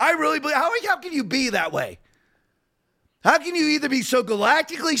 years. I really believe. How can you be that way? How can you either be so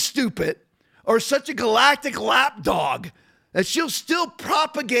galactically stupid or such a galactic lapdog that she'll still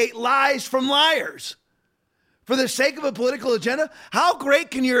propagate lies from liars for the sake of a political agenda? How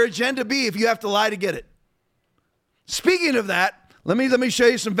great can your agenda be if you have to lie to get it? Speaking of that, let me show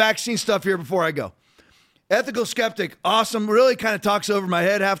you some vaccine stuff here before I go. Ethical Skeptic, awesome, really kind of talks over my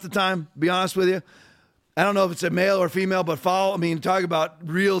head half the time, to be honest with you. I don't know if it's a male or female, but talk about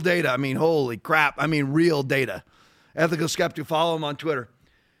real data. Holy crap. Real data. Ethical Skeptic, follow him on Twitter.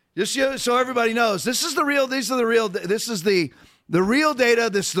 Just so everybody knows, this is the real data, this is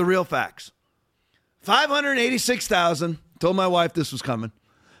the real facts. 586,000, told my wife this was coming.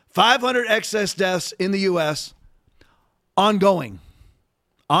 500 excess deaths in the U.S., ongoing.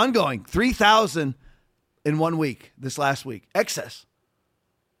 3,000 in 1 week, this last week. Excess.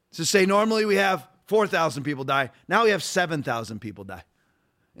 So say normally we have 4,000 people die. Now we have 7,000 people die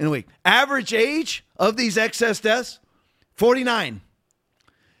in a week. Average age of these excess deaths, 49.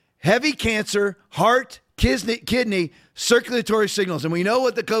 Heavy cancer, heart, kidney, circulatory signals. And we know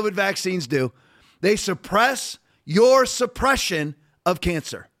what the COVID vaccines do. They suppress your suppression of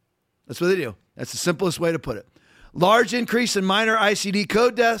cancer. That's what they do. That's the simplest way to put it. Large increase in minor ICD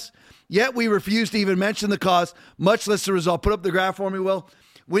code deaths, yet we refuse to even mention the cause, much less the result. Put up the graph for me, Will.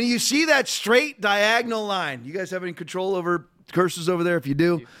 When you see that straight diagonal line, you guys have any control over cursors over there? If you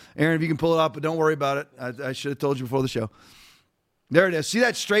do, Aaron, if you can pull it up, but don't worry about it. I should have told you before the show. There it is. See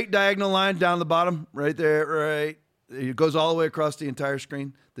that straight diagonal line down the bottom? Right there, right. It goes all the way across the entire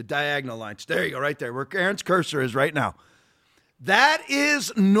screen. The diagonal lines. There you go, right there, where Aaron's cursor is right now. That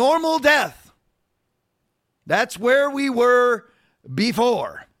is normal death. That's where we were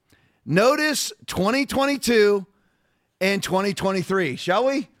before. Notice 2022 and 2023, shall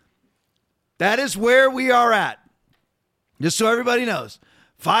we? That is where we are at. Just so everybody knows.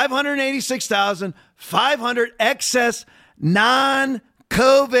 586,500 excess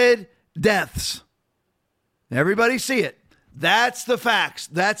non-COVID deaths. Everybody see it. That's the facts.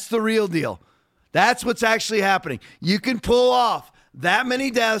 That's the real deal. That's what's actually happening. You can pull off that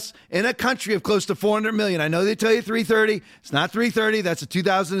many deaths in a country of close to 400 million. I know they tell you 330. It's not 330. That's a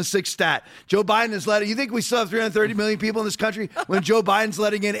 2006 stat. Joe Biden is letting, you think we still have 330 million people in this country when Joe Biden's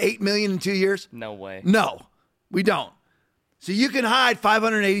letting in 8 million in 2 years? No way. No, we don't. So you can hide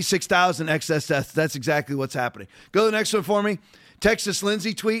 586,000 excess deaths. That's exactly what's happening. Go to the next one for me. Texas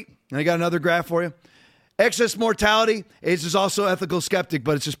Lindsay tweet. And I got another graph for you. Excess mortality. This is also ethical skeptic,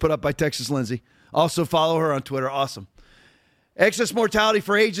 but it's just put up by Texas Lindsay. Also follow her on Twitter. Awesome. Excess mortality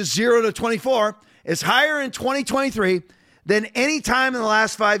for ages 0 to 24 is higher in 2023 than any time in the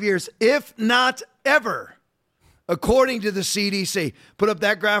last 5 years, if not ever, according to the CDC. Put up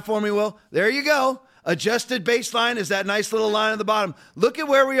that graph for me, Will. There you go. Adjusted baseline is that nice little line at the bottom. Look at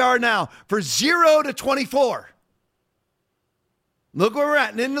where we are now for 0 to 24. Look where we're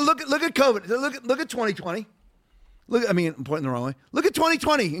at. And then look at COVID. Look at 2020. I'm pointing the wrong way. Look at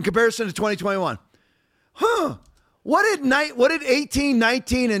 2020 in comparison to 2021. What did 18,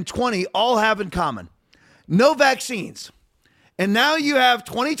 19, and 20 all have in common? No vaccines. And now you have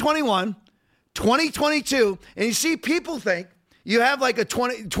 2021, 2022, and you see people think you have like a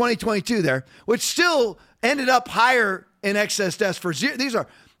 2022 there, which still ended up higher in excess deaths for zero.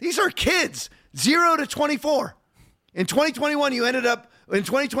 These are kids, 0 to 24. In 2021, you ended up in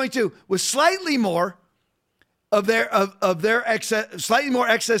 2022 with slightly more of their excess, slightly more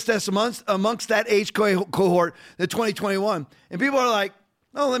excess deaths amongst that age cohort than 2021. And people are like,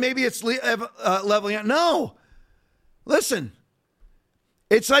 oh, maybe it's leveling out. No, listen,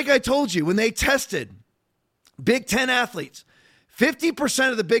 it's like I told you when they tested Big Ten athletes,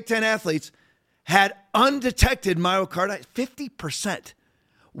 50% of the Big Ten athletes had undetected myocarditis. 50%.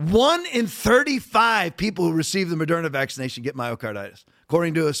 1 in 35 people who receive the Moderna vaccination get myocarditis,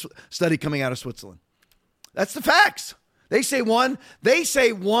 according to a study coming out of Switzerland. That's the facts. They say 1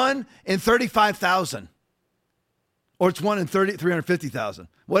 in 35,000. Or it's 1 in 350,000.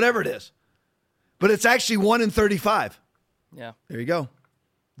 Whatever it is. But it's actually 1 in 35. Yeah. There you go.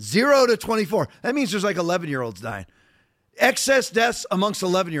 0 to 24. That means there's like 11-year-olds dying. Excess deaths amongst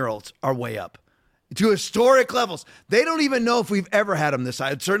 11-year-olds are way up to historic levels. They don't even know if we've ever had them this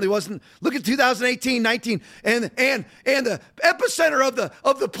high. It certainly wasn't. Look at 2018, 19, and the epicenter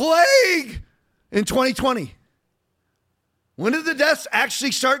of the plague in 2020. When did the deaths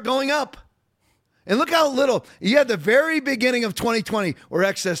actually start going up? And look how little. You had the very beginning of 2020 where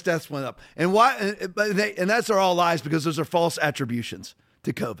excess deaths went up. And why? And that's all lies because those are false attributions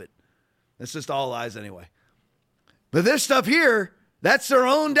to COVID. That's just all lies anyway. But this stuff here, that's their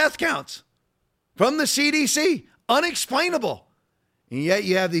own death counts from the CDC. Unexplainable. And yet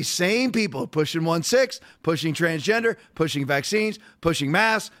you have these same people pushing 1.6, pushing transgender, pushing vaccines, pushing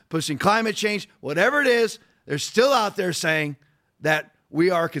masks, pushing climate change, whatever it is, they're still out there saying that we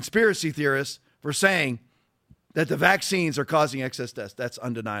are conspiracy theorists for saying that the vaccines are causing excess deaths. That's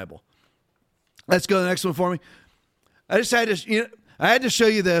undeniable. Let's go to the next one for me. I had to show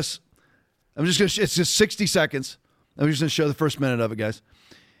you this. It's just 60 seconds. I'm just going to show the first minute of it, guys.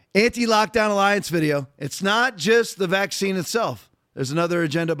 Anti-Lockdown Alliance video. It's not just the vaccine itself. There's another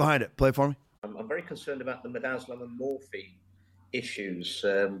agenda behind it. Play it for me. I'm very concerned about the midazolam and morphine issues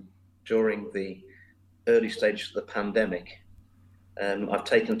during the early stages of the pandemic. I've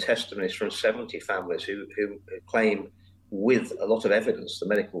taken testimonies from 70 families who claim, with a lot of evidence, the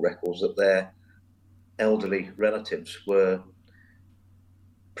medical records, that their elderly relatives were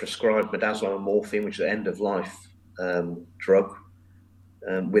prescribed midazolam and morphine, which is an end-of-life drug,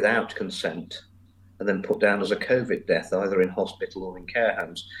 without consent, and then put down as a COVID death, either in hospital or in care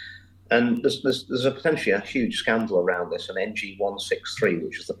homes. And there's a potentially a huge scandal around this, an NG163,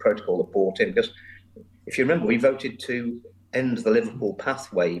 which is the protocol that brought in. Because if you remember, we voted to end the Liverpool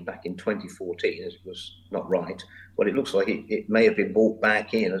pathway back in 2014, as it was not right. Well, it looks like it may have been brought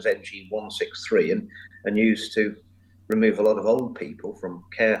back in as NG163 and used to remove a lot of old people from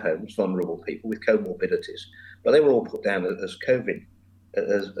care homes, vulnerable people with comorbidities. But they were all put down as COVID,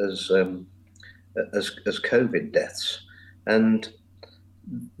 as COVID deaths. And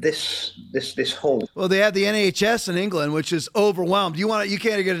this whole they have the NHS in England, which is overwhelmed. You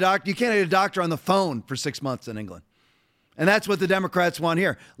can't get a doctor. You can't get a doctor on the phone for 6 months in England, and that's what the Democrats want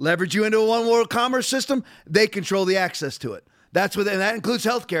here. Leverage you into a one world commerce system. They control the access to it. That's what, and that includes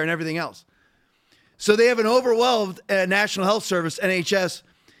healthcare and everything else. So they have an overwhelmed National Health Service, NHS,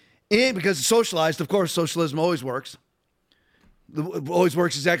 because it's socialized. Of course, socialism always works. It always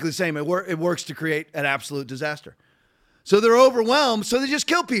works exactly the same. It works to create an absolute disaster. So they're overwhelmed, so they just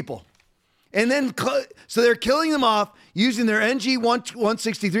kill people. And then, so they're killing them off using their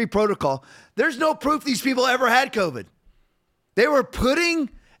NG163 protocol. There's no proof these people ever had COVID. They were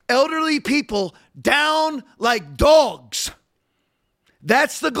putting elderly people down like dogs.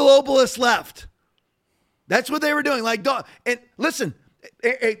 That's the globalist left. That's what they were doing, like dogs. And listen,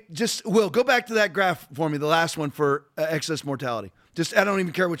 Will, go back to that graph for me, the last one for excess mortality. I don't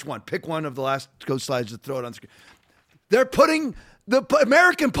even care which one. Pick one of the last slides to throw it on screen. They're putting the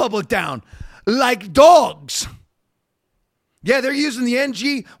American public down like dogs. Yeah, they're using the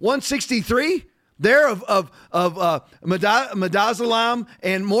NG163 there of midazolam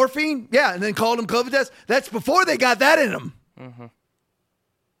and morphine. Yeah, and then called them COVID deaths. That's before they got that in them. Mm-hmm.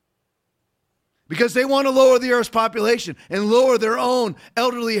 Because they want to lower the Earth's population and lower their own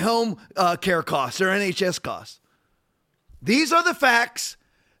elderly home care costs, their NHS costs. These are the facts.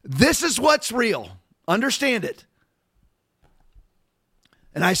 This is what's real. Understand it.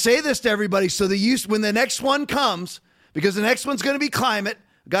 And I say this to everybody so when the next one comes, because the next one's going to be climate.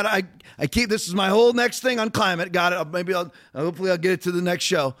 I keep, this is my whole next thing on climate. Hopefully I'll get it to the next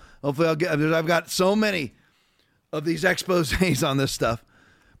show. I've got so many of these exposés on this stuff.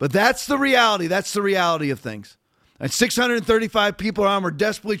 But that's the reality. That's the reality of things. And 635 people on. We're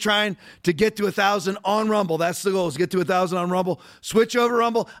desperately trying to get to 1,000 on Rumble. That's the goal, is get to 1,000 on Rumble. Switch over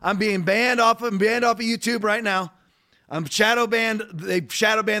Rumble. I'm being banned off of YouTube right now. I'm shadow banned. They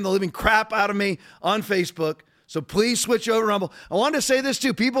shadow banned the living crap out of me on Facebook. So please switch over Rumble. I wanted to say this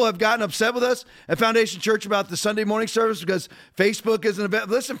too. People have gotten upset with us at Foundation Church about the Sunday morning service because Facebook isn't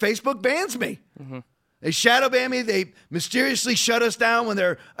available. Listen, Facebook bans me. Mm-hmm. They shadow ban me. They mysteriously shut us down when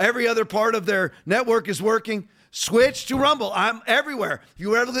every other part of their network is working. Switch to Rumble. I'm everywhere. If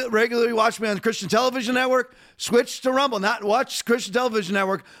you regularly watch me on the Christian Television Network, switch to Rumble. Not watch Christian Television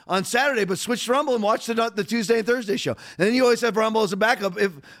Network on Saturday, but switch to Rumble and watch the Tuesday and Thursday show. And then you always have Rumble as a backup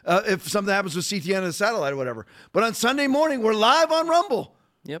if something happens with CTN and the satellite or whatever. But on Sunday morning, we're live on Rumble.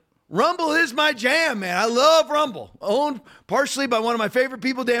 Yep. Rumble is my jam, man. I love Rumble. Owned partially by one of my favorite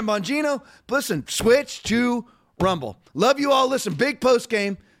people, Dan Bongino. Listen, switch to Rumble. Love you all. Listen, big post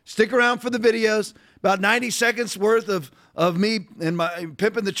game. Stick around for the videos. About 90 seconds worth of me and my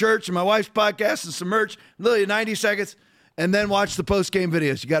pimping the church and my wife's podcast and some merch. Literally 90 seconds. And then watch the post-game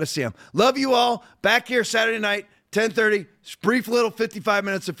videos. You got to see them. Love you all. Back here Saturday night, 10:30. Brief little 55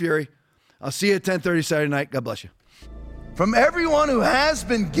 minutes of fury. I'll see you at 10:30 Saturday night. God bless you. From everyone who has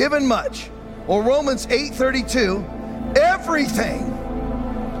been given much, or Romans 8:32, everything,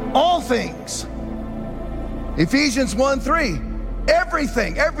 all things. Ephesians 1:3.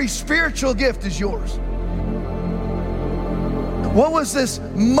 Everything, every spiritual gift is yours. What was this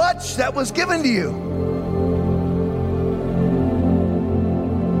much that was given to you?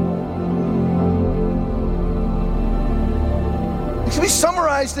 It can be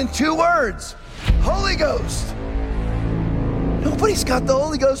summarized in 2 words. Holy Ghost. Nobody's got the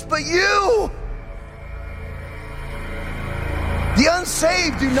Holy Ghost but you. The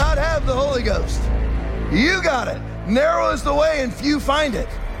unsaved do not have the Holy Ghost. You got it. Narrow is the way and few find it.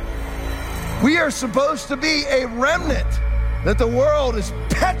 We are supposed to be a remnant that the world is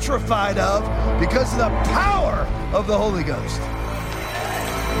petrified of because of the power of the Holy Ghost.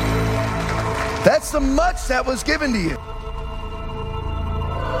 That's the much that was given to you.